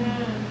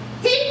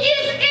 He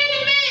is in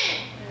me.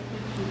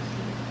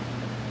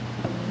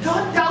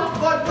 Don't doubt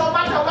God no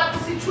matter what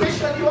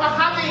situation you are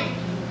having.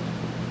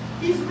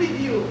 He's with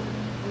you.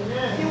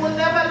 He will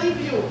never leave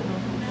you.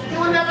 He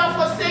will never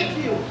forsake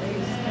you.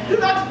 Do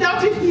not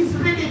doubt if he's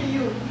reading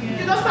you.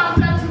 You know,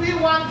 sometimes we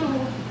want to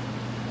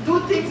do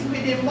things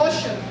with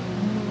emotion.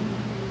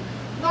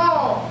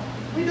 No,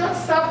 we don't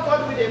serve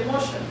God with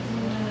emotion.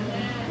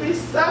 We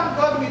serve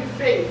God with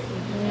faith.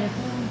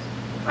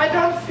 I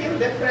don't feel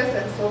the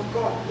presence of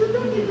God. You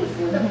don't need to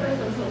feel the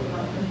presence of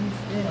God.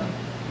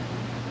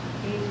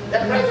 The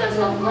presence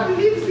of God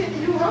lives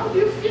in you. How do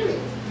you feel it?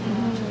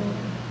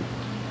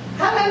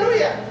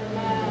 Hallelujah.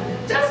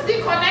 Just be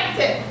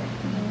connected.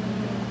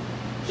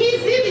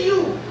 He's in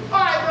you. Oh,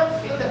 I don't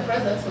feel the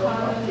presence of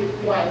God. Keep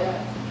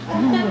quiet.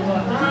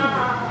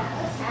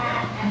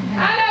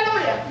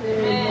 Hallelujah.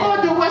 Oh,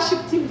 the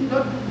worship team did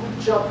not do a good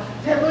job.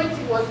 The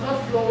anointing was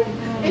not flowing.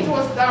 It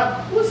was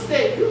down. Who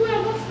said you were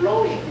not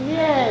flowing?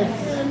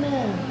 Yes.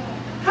 Amen.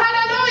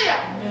 Hallelujah.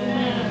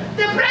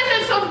 The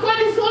presence of God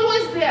is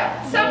always there.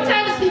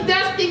 Sometimes he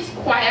does things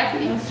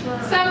quietly.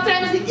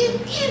 Sometimes he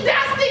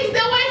does things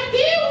the way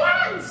he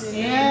wants.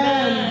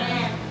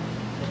 Amen.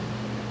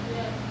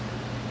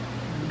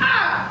 I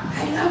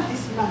love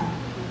this man.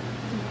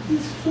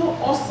 He's so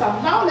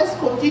awesome. Now let's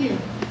continue.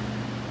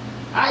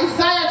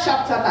 Isaiah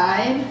chapter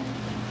 9.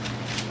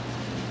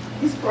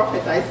 This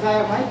prophet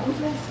Isaiah, my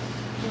goodness,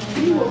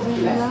 he was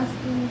blessed.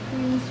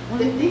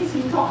 The things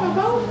he talked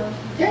about.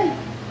 Okay.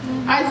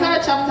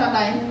 Isaiah chapter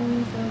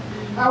 9.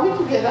 Are we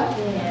together?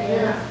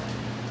 Yes.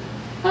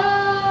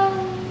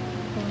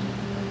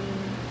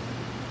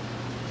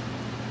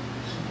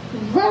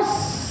 Verse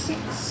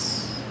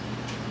 6.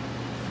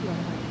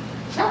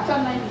 Chapter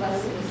 9,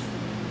 verse 6.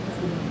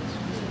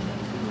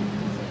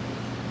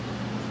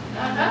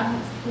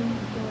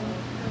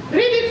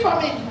 Read it for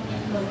me.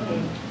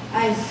 Okay.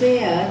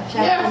 Isaiah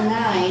chapter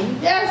 9,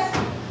 Yes.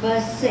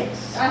 verse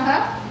 6. For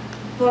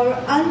For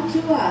unto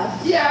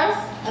us yes.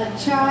 a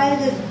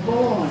child is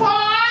born, For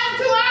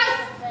unto us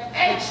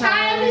a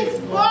child is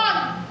born.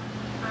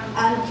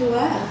 unto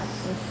us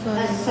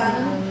a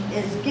son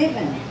is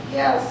given,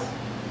 Yes.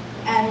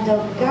 and the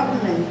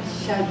government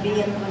shall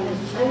be upon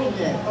his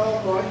shoulders,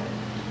 Oh,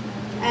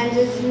 and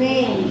his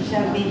name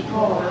shall be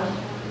called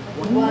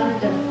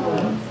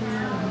Wonderful,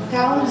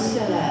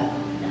 Counselor,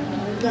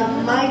 the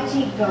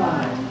Mighty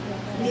God,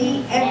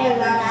 the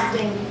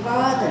Everlasting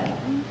Father,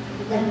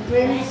 the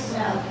Prince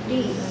of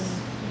Peace.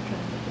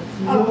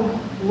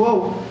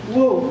 Whoa.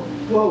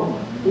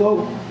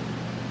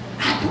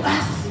 And to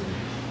us,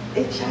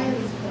 a child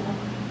is born.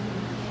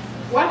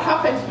 What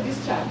happens to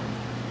this child?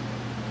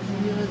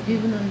 He was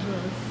given unto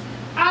us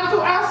And to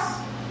us,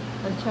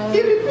 a he child.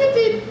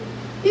 repeated.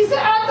 He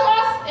said, unto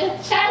us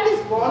a child is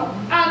born,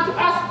 and to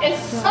us a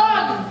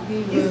son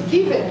is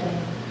given.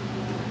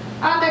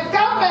 And the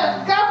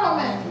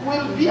government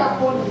will be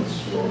upon his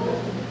shoulder.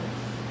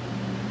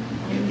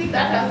 You think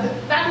that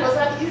was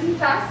an easy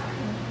task?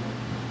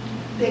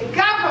 The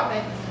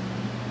government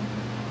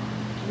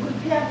will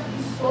be unto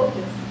his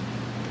soldiers.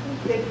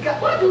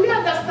 What do we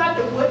understand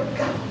the word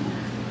government?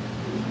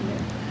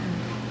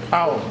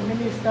 Power.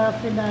 Minister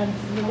of Finance.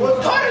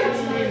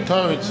 Authority,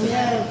 Authority.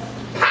 Yes.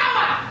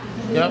 power,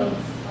 Yep.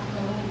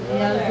 He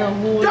has a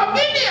whole.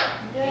 dominion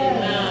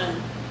Yes.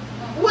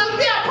 will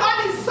be upon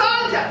his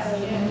soldiers.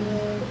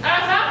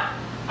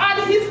 And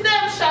his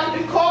name shall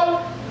be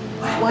called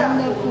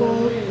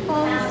Wonderful.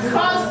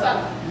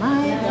 Counselor,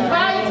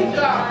 Mighty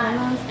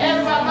God,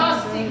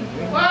 Everlasting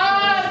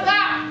Father.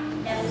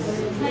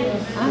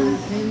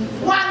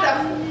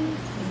 Wonderful.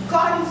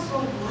 God is so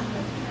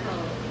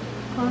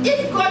wonderful.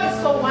 If God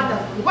is so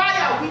wonderful, why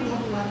are we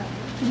not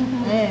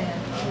wonderful? Yeah.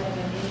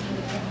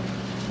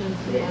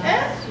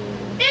 Eh?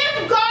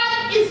 If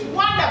God is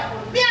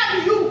wonderful, me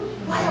and you,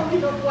 why are we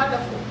not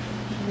wonderful?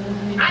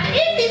 And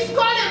if he's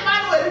called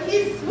Emmanuel,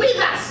 he's with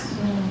us.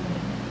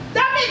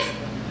 That means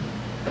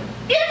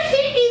if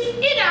he is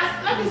in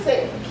us, let me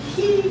say,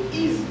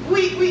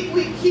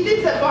 he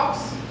needs a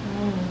box.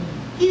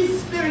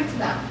 He's spirit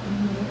now.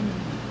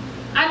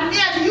 And me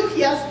and you,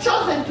 he has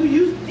chosen to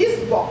use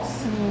this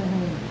box.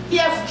 He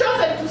has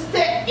chosen to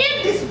stay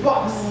in this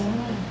box.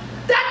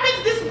 That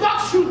means this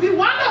box should be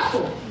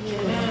wonderful.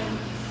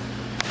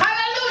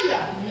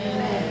 Hallelujah.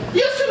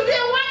 You should be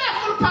a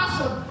wonderful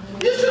person.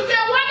 You should be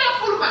a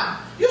wonderful man.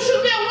 You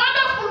should be a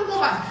wonderful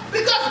woman.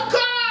 Because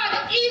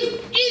God is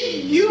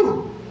in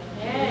you.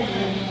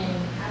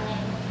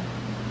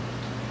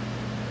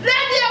 Let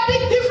there be a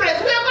big difference.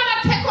 We are going to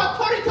take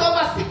authority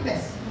over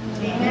sickness.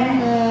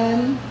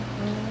 Amen.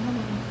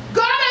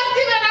 God has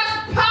given us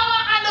power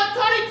and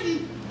authority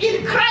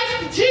in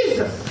Christ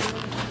Jesus.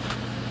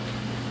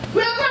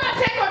 We are going to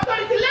take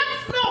authority.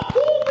 Let's know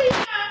who we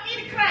are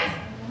in Christ.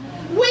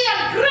 We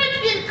are great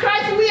in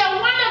Christ. We are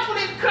wonderful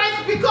in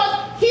Christ because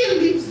he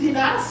lives in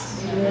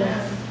us.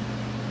 Yes.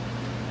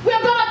 We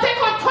are going to take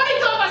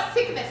authority over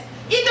sickness.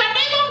 In the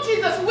name of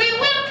Jesus, we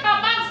will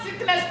command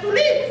sickness to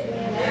leave.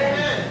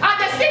 And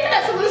the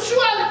sickness will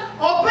surely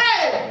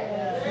obey.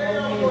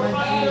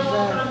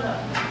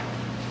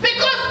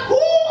 Because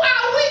who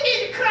are we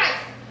in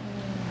Christ?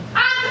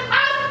 And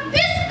as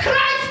this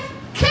Christ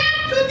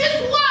came to this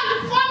world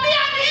for me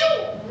and you,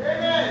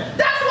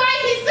 that's why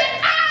he said,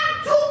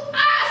 unto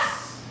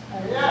us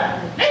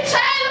a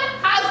child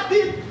has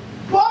been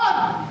born.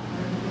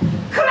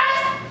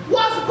 Christ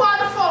was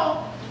born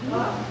for.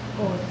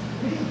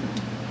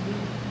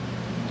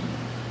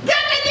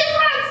 Get the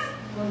difference?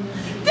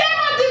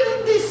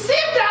 Devil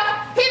deceived us.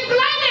 He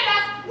blinded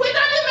us. We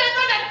don't even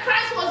know that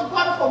Christ was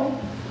born for who.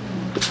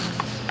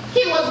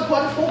 He was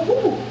born for who?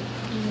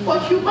 For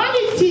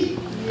humanity.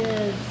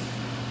 Yes.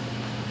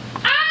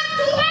 And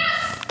to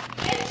us,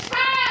 a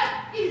child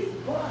is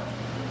born.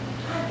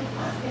 And to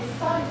us, a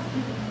son is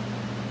given.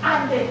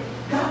 And the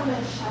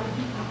government shall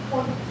be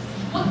upon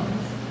his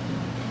shoulders.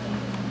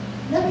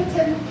 Let me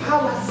tell you,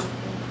 powers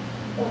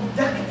of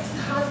darkness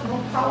has no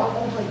power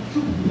over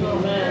you.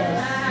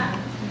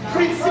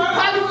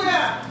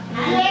 Principalities,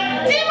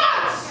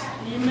 demons.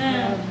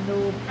 Amen.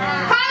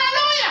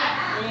 Hallelujah.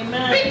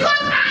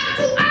 Because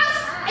unto us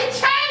a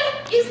child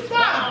is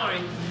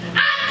born.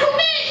 Unto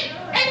me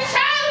a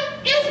child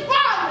is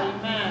born.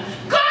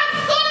 God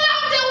so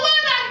loved the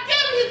world and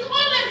gave his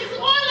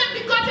only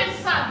begotten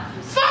son.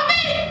 For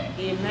me,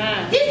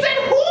 he said,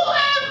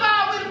 whoever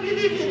will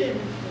believe in him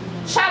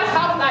shall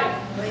have life.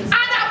 And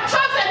I've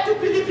chosen to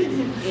believe in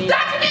him.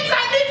 That means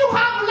I need to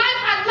have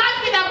life and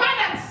life in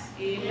abundance.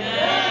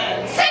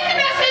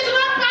 Sickness is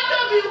not part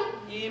of you.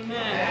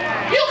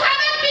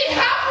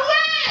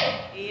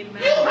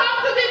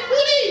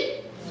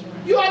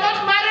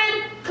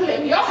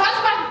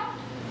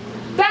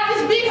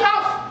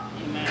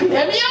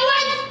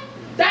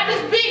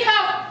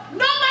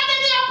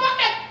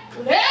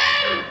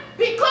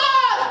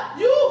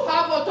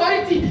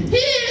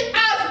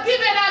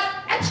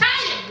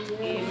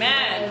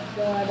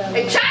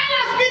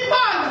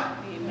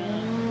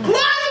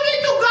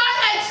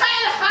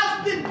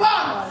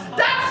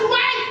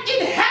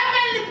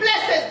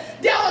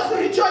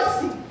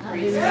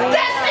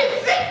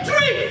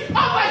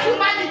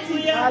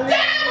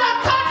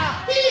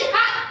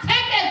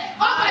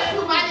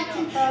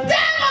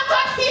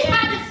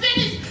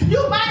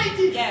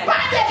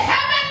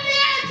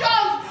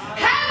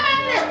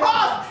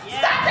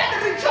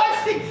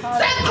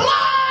 Say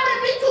glory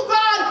be to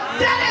God.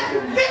 There is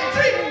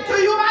victory to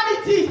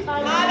humanity.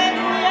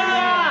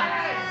 Hallelujah.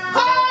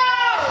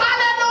 Oh,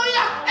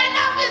 hallelujah.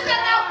 Enough is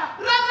enough.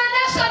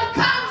 Revelation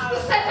comes to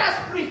set us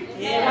free.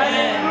 We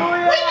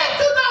need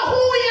to know who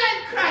we are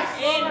in Christ.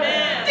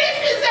 This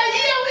is a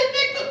year we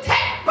need to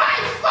take by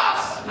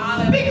force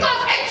because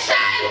a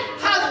child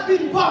has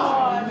been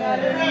born.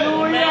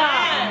 Hallelujah.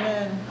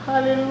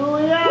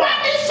 Hallelujah. When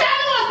this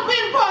child was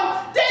being born,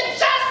 they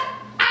just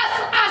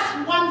asked us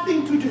one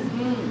thing to do.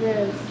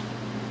 Yes.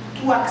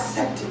 To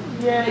accept him.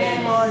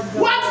 Yes, Lord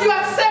God. Once you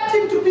accept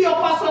him to be your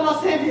personal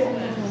savior,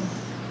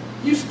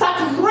 you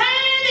start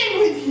reigning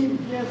with him.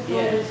 Yes,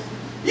 Lord.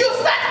 You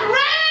start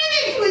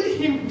reigning with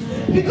him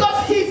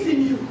because he's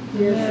in you.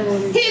 Yes,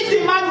 Lord. He's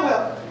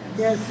Emmanuel.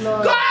 Yes,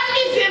 Lord. God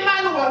is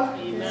Emmanuel.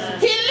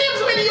 He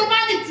lives with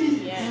humanity.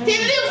 He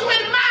lives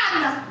with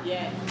man.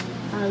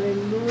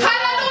 Hallelujah.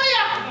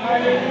 Hallelujah.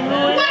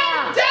 Hallelujah.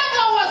 When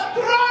devil was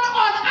thrown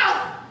on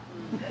earth,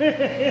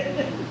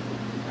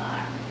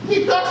 he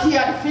thought he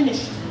had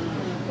finished.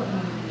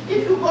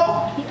 If you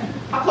go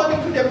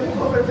according to the book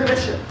of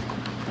Revelation,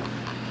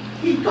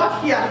 he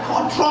thought he had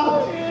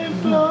control. Yes,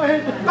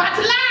 Lord. But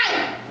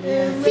lie,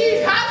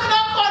 he has no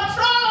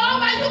control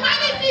over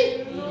humanity.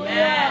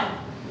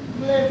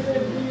 Blessed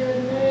be your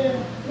name.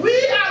 We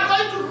are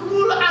going to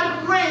rule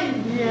and reign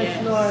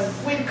Yes, Lord.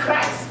 with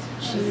Christ.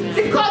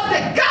 Because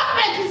the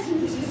government is in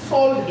his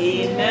soul.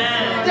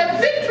 The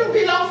victory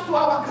belongs to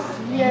our God.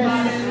 Yes.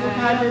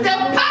 The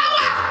Hallelujah.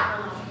 power,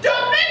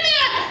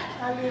 dominion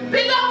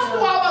belongs to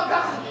our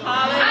God.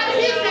 And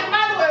he's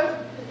Emmanuel.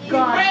 He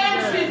God.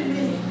 reigns in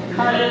me.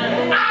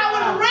 Hallelujah. I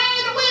will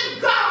reign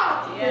with God.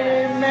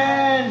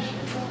 Amen.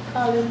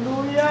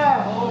 Hallelujah.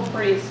 Oh,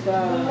 praise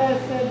God.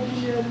 Blessed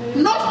be your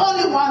name. Not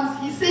only once,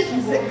 he said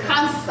he's a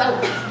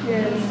counselor.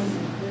 Yes.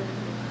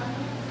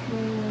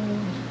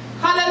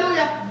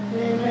 Hallelujah.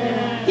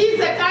 Amen. He's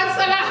a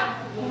counselor.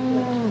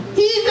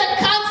 He's a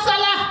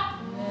counselor.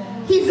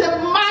 He's a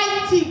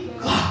mighty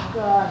God.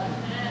 God.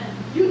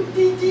 Do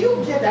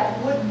you get that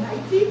word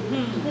mighty?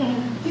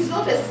 He's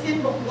not a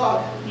simple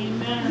God.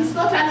 He's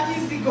not an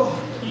easy God.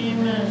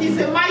 He's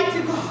a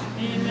mighty God.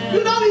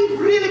 You know, we've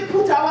really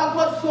put our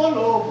God so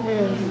low.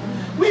 Yes.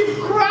 We've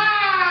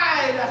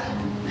cried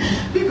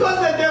because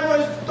the devil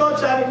is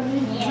torturing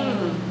me.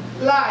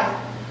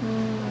 Lie.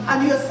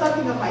 And you're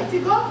serving a mighty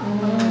God?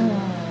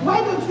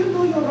 Why don't you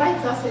know your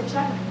rights as a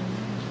child?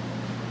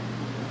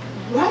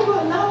 Why you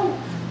allow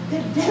the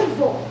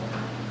devil,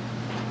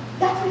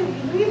 that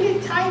really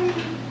tiny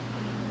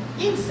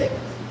insect,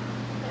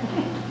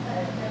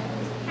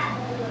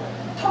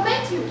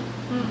 torment you?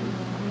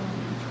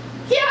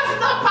 He has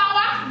no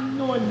power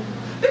None.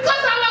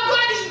 because our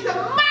God is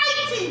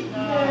mighty.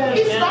 Yes.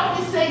 It's not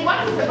me saying,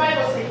 what does the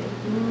Bible say?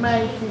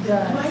 Mighty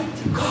God.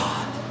 Mighty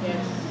God.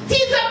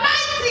 He's a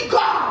mighty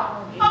God.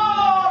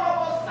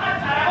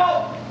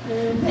 Oh,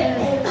 the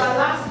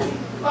everlasting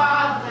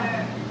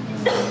Father,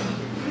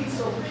 Prince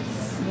of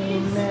Peace.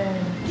 Amen.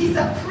 He's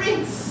a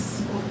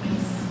Prince of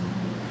Peace.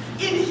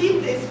 In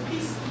him there's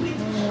peace.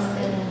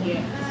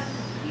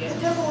 The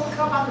devil will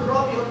come and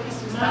rob your peace.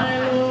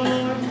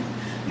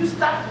 You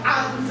start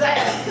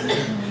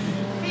anxiety,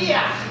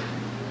 fear.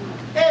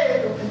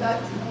 Hey, look at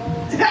that.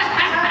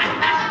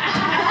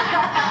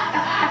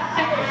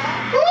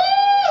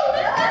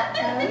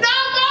 No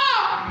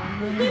more!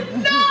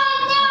 No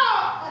more!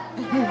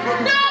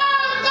 No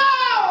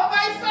more,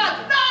 my son!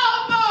 No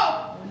more!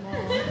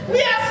 We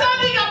are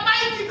serving a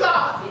mighty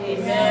God.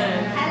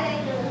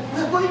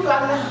 We're going to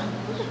allow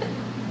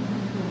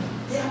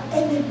their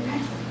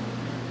enemies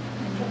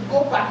to go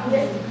back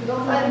there.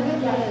 Because I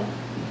remember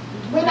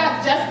when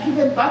I've just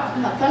given back to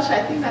Natasha,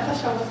 I think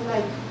Natasha was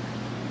like,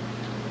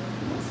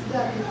 what's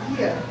that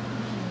here?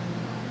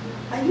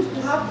 I used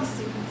to have this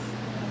sickness.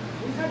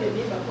 We had a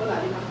neighbor called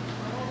Alima.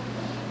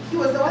 He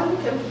was the one who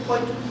came to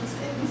point to me. He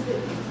said, this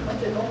is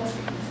not a normal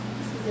sickness.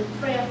 This is a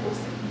prayerful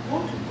sickness. Go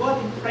to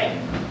God in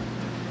prayer.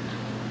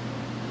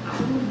 I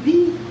will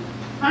be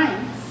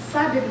fine.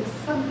 Suddenly,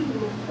 something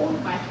will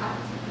hold my heart.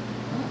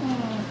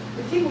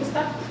 The thing will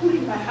start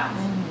pulling my heart.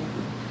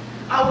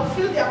 I will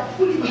feel they are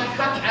pulling my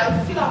heart. I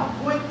will feel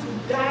I'm going to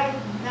die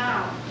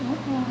now.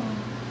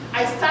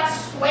 I start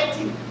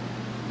sweating.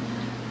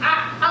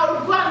 I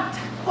will go and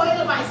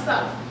coil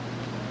myself.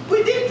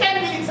 Within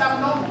 10 minutes, I'm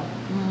normal.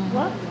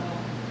 What?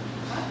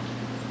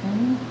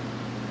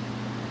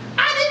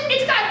 And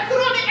it can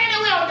throw me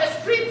anywhere on the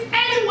streets,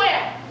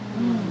 anywhere.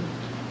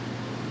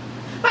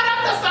 But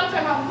after some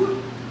time, I'm good.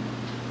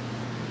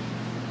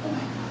 Oh my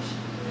gosh.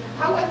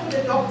 I went to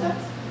the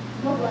doctors.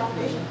 No blood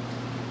pressure.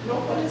 No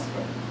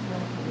cholesterol.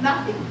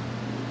 Nothing.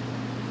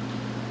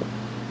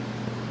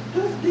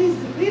 Those days,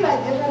 really, I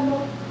never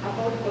know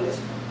about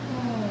cholesterol.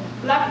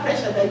 Blood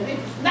pressure,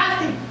 diabetes,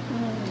 nothing.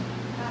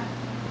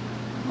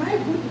 My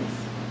goodness.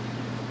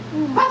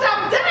 But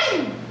I'm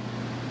dying.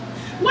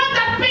 When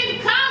that pain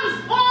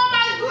comes, oh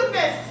my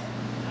goodness.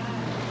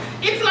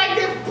 It's like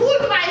they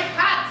pulled my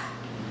heart.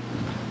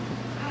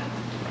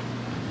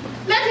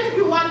 Let it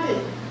be one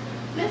day.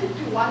 Let it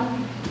be 1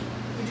 week.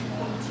 It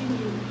will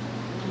continue.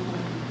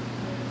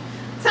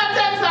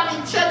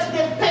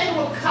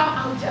 come,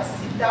 I'll just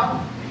sit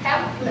down,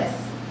 helpless.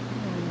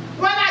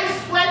 When I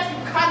sweat, you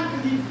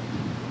can't believe.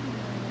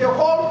 The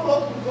whole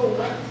cloth will go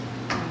wet.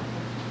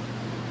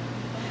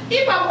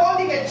 If I'm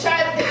holding a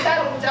child, the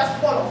child will just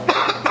fall off.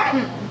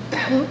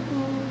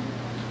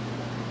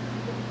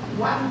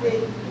 One day,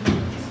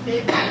 this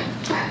neighbor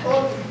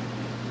told me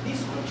this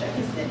scripture.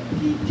 He said,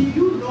 do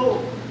you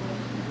know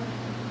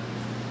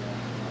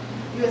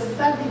you are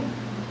serving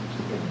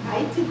a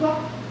mighty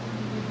God?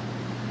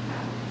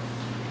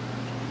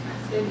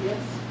 I said,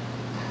 yes.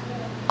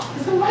 He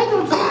said, why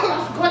don't you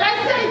trust God? I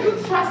said, I do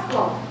trust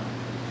God.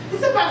 He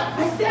said, but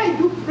I say I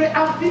do pray.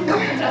 I've been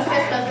with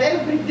intercessors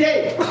every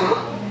day.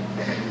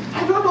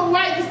 I don't know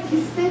why this.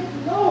 He said,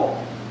 no.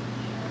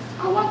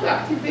 I want to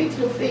activate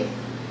your faith.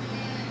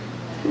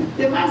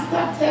 The man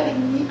started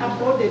telling me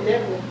about the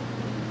devil.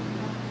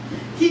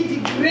 He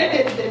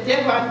degraded the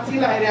devil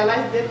until I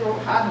realized the devil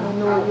had no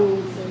power.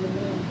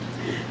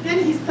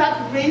 Then he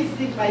started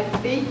raising my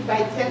faith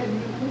by telling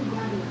me who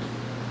God is.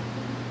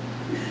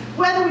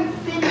 When we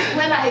finished,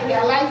 when I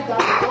realized that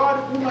God,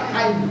 whom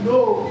I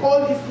know,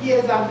 all these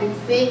years I've been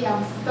saying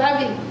I'm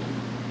serving,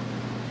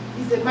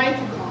 is a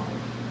mighty God.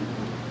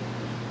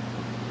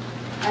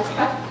 I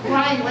started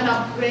crying when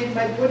I'm praying.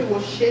 My body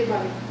was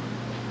shivering.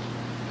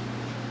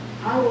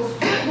 I was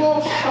so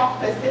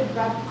shocked. I said,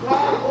 but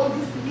God, all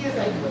these years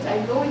I thought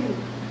I know you.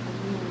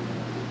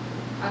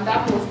 And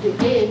that was the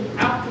end.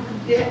 Up to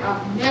today,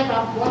 I've never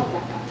got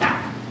that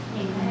attack.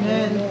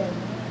 Amen.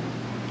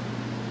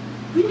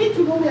 We need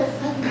to know we are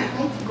serving a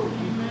mighty God.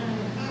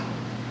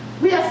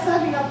 We are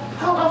serving a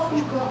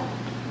powerful God.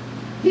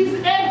 He's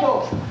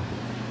able.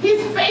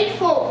 He's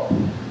faithful.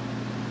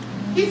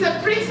 He's a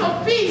Prince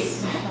of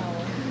Peace.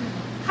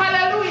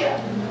 Hallelujah.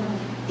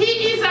 He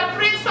is a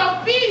Prince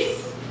of Peace.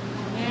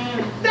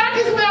 That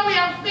is where we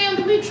are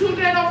filled with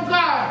children of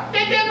God. The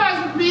devil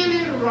has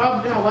really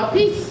robbed our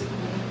peace.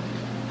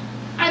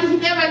 And he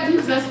never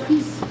gives us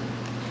peace.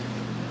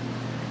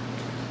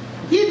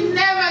 He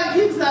never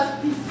gives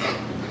us peace.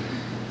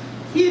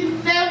 He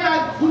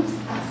never gives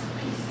us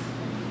peace.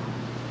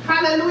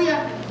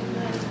 Hallelujah.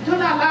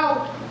 Don't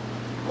allow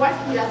what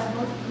he has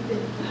not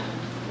given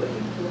for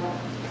him to have.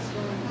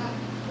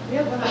 We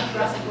are going to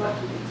trust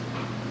God with it.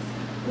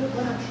 We're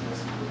going to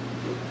trust God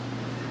with it.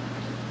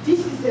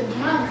 This is a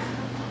month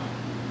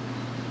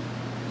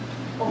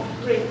of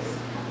praise.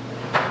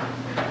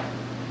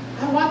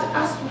 I want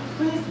us to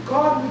praise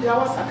God with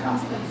our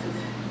circumstances.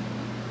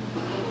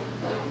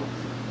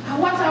 I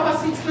want our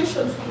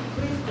situations to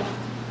praise God.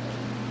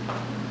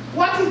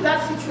 What is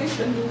that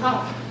situation you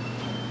have?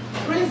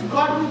 Praise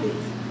God with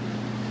it.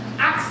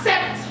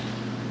 Accept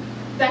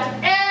that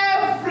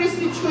every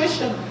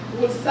situation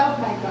will serve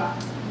my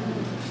God.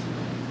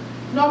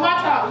 No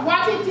matter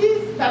what it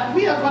is, that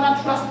we are going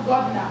to trust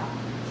God now.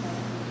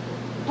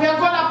 We are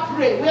going to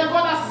pray. We are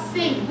going to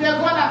sing. We are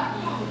going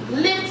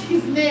to lift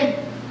his name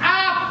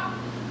up.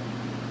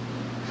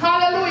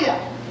 Hallelujah.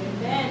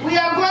 Amen. We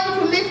are going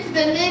to lift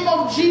the name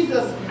of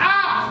Jesus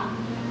up.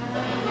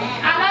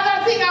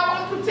 Another thing I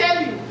want to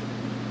tell you.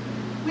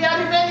 We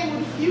are remaining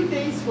with a few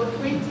days for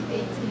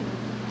 2018.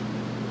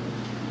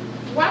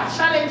 What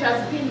challenge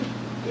has been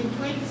in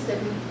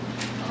 2017?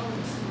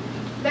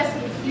 Let's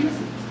refuse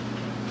it.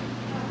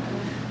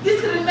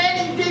 These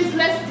remaining days,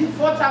 let's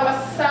devote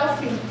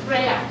ourselves in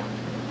prayer.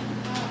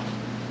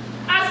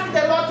 Ask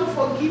the Lord to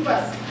forgive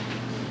us.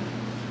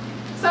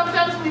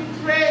 Sometimes we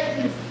pray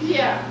in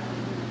fear.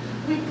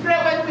 We pray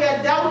when we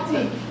are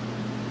doubting.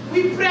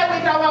 We pray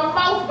with our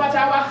mouth, but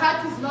our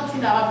heart is not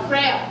in our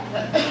prayer.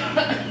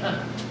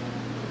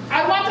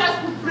 I want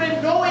us to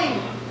pray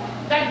knowing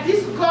that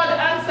this God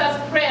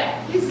answers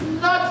prayer. He's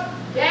not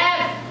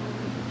deaf.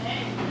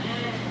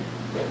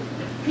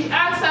 He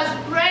answers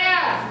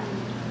prayer.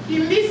 He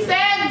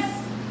listens.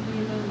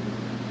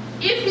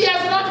 If he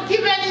has not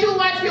given you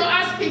what you're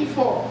asking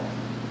for,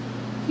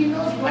 he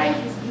knows why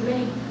he's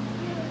giving.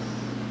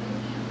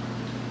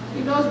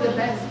 He knows the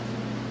best.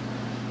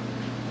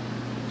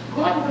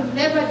 God will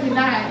never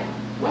deny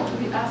what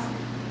we ask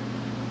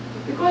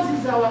because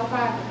he's our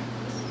Father.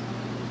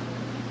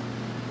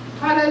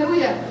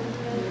 Hallelujah.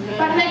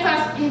 But let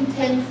us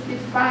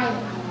intensify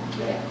our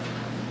prayer.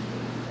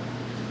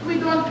 We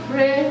don't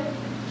pray,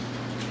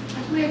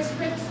 but we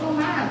expect so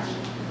much.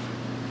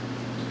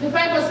 The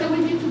Bible says we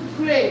need to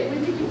pray. We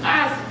need to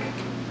ask.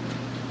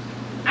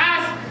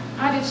 Ask,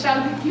 and it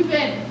shall be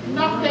given.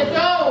 Knock the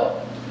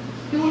door.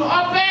 He will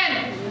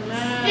open.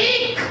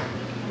 Seek,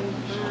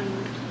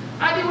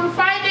 and you will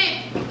find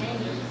it.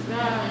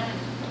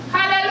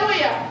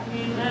 Hallelujah.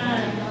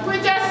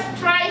 We just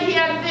try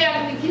here and there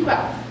and we give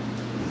up.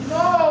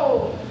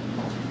 No.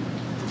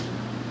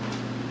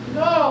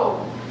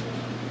 No.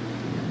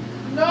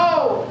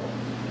 No.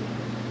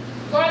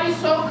 God is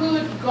so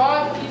good.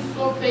 God is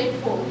so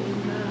faithful.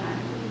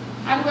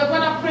 And we're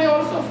going to pray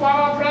also for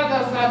our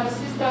brothers and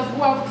sisters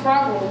who have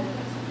traveled.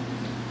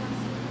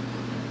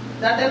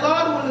 That the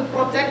Lord will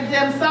protect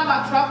them. Some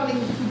are traveling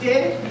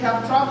today. We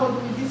have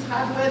traveled with this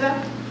hard weather.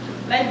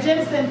 Like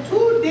Jensen,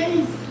 2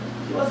 days,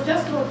 he was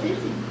just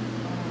rotating.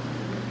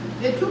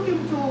 They took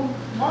him to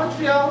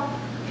Montreal.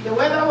 The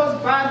weather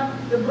was bad.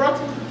 They brought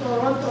him to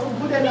Toronto.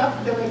 Good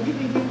enough, they were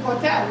giving him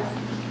hotels.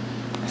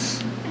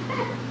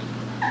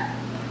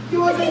 He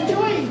was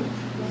enjoying.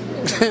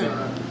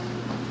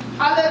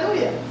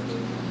 Hallelujah.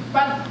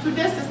 But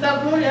today, Sister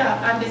Gloria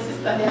and the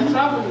sister, they are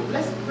traveling.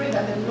 Let's pray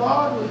that the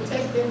Lord will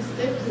take them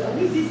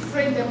safely. We did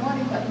pray in the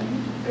morning, but we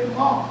need to pray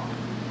more.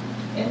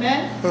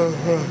 Amen.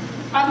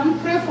 And we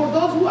pray for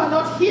those who are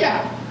not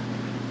here,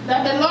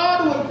 that the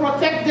Lord will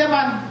protect them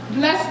and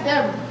bless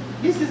them.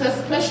 This is a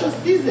special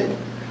season.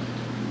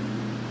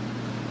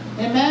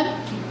 Amen.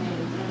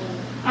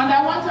 And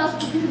I want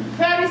us to be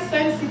very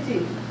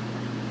sensitive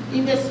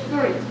in the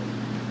spirit,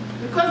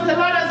 because the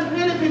Lord has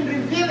really been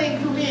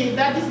revealing to me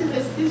that this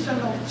is a season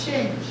of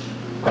change.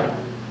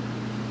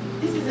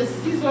 This is a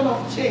season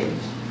of change.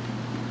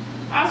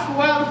 As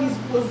well, His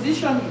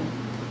positioning.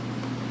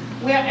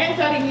 We are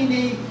entering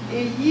in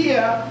a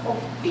year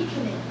of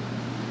quickening.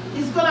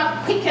 He's going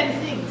to quicken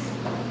things.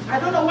 I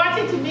don't know what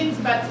it means,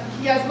 but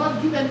He has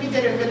not given me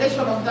the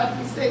revelation of that.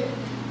 He said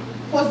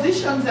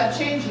positions are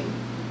changing.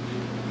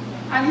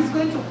 And He's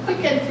going to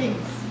quicken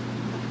things.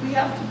 We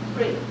have to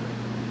pray.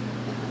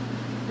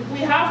 We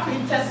have to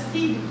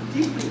intercede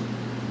deeply.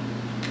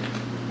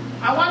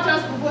 I want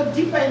us to go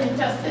deeper in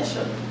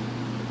intercession.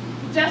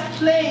 Just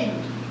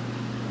plain.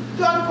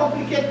 Don't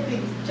complicate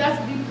things.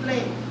 Just be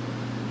plain.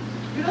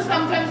 You know,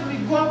 sometimes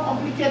we go and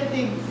complicate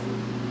things.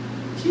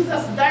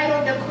 Jesus died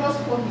on the cross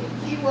for me.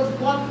 He was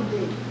born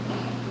today.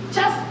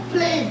 Just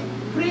plain.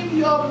 Bring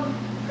your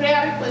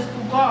prayer request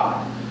to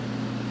God.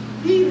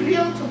 Be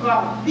real to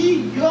God.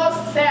 Be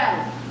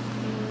yourself.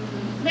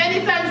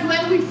 Many times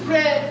when we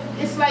pray,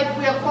 it's like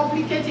we are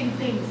complicating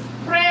things.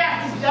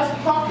 Prayer is just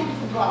talking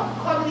to God,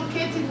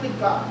 communicating with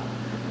God.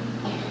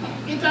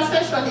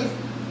 Intercession is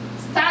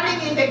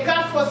standing in the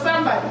gap for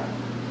somebody.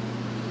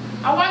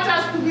 I want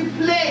us to be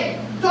plain.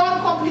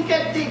 Don't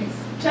complicate things.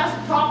 Just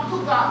talk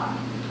to God.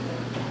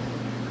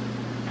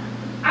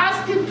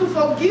 Ask Him to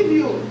forgive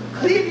you.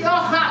 Clean your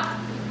heart.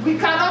 We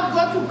cannot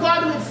go to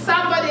God with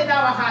somebody in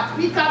our heart.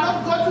 We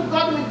cannot go to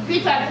God with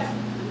bitterness.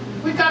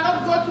 We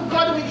cannot go to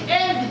God with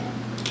envy.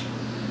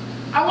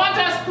 I want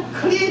us to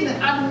clean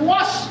and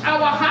wash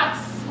our hearts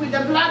with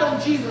the blood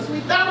of Jesus. We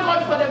thank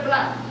God for the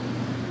blood.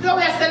 So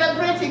we are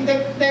celebrating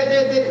the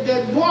baby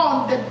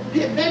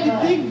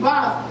big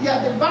bath.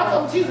 Yeah, the bath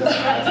of Jesus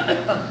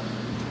Christ.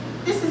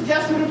 This is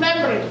just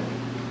remembering.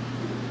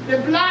 The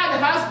blood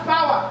has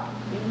power.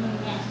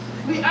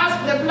 We ask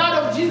the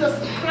blood of Jesus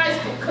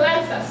Christ to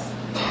cleanse us.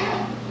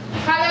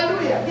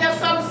 Hallelujah. There are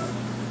some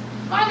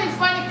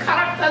funny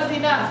characters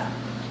in us.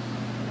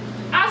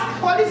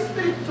 Ask Holy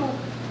Spirit to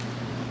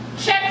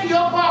check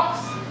your box.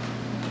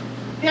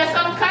 There are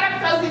some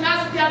characters in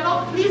us, they are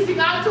not pleasing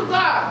unto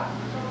God.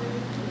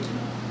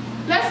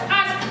 Let's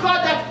ask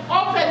God that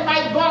open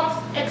my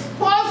box,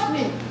 expose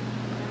me.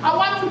 I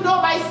want to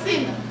know my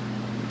sin.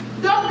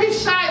 Don't be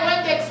shy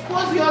when they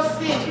expose your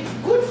sin. It's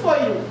good for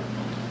you.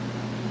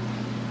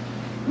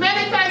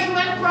 Many times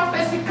when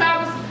prophecy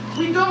comes,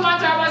 we don't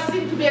want our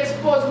sin to be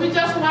exposed. We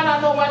just want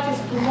to know what is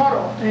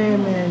tomorrow.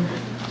 Amen.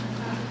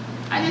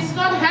 And it's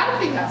not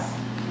helping us.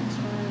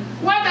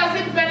 What does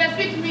it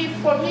benefit me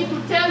for me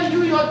to tell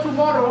you your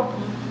tomorrow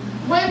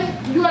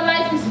when your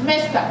life is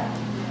messed up?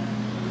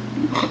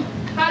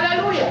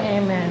 Hallelujah.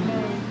 Amen.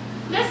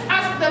 Let's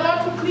ask the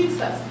Lord to cleanse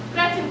us.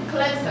 Let Him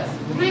cleanse us.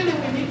 Really,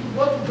 we need to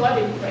go to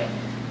God in prayer.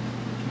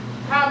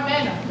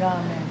 Amen.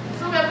 Amen.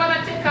 So we're going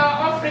to take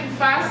our offering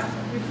fast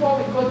before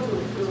we go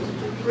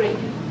to pray.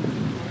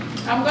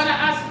 I'm going to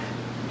ask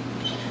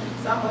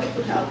somebody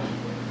to help me.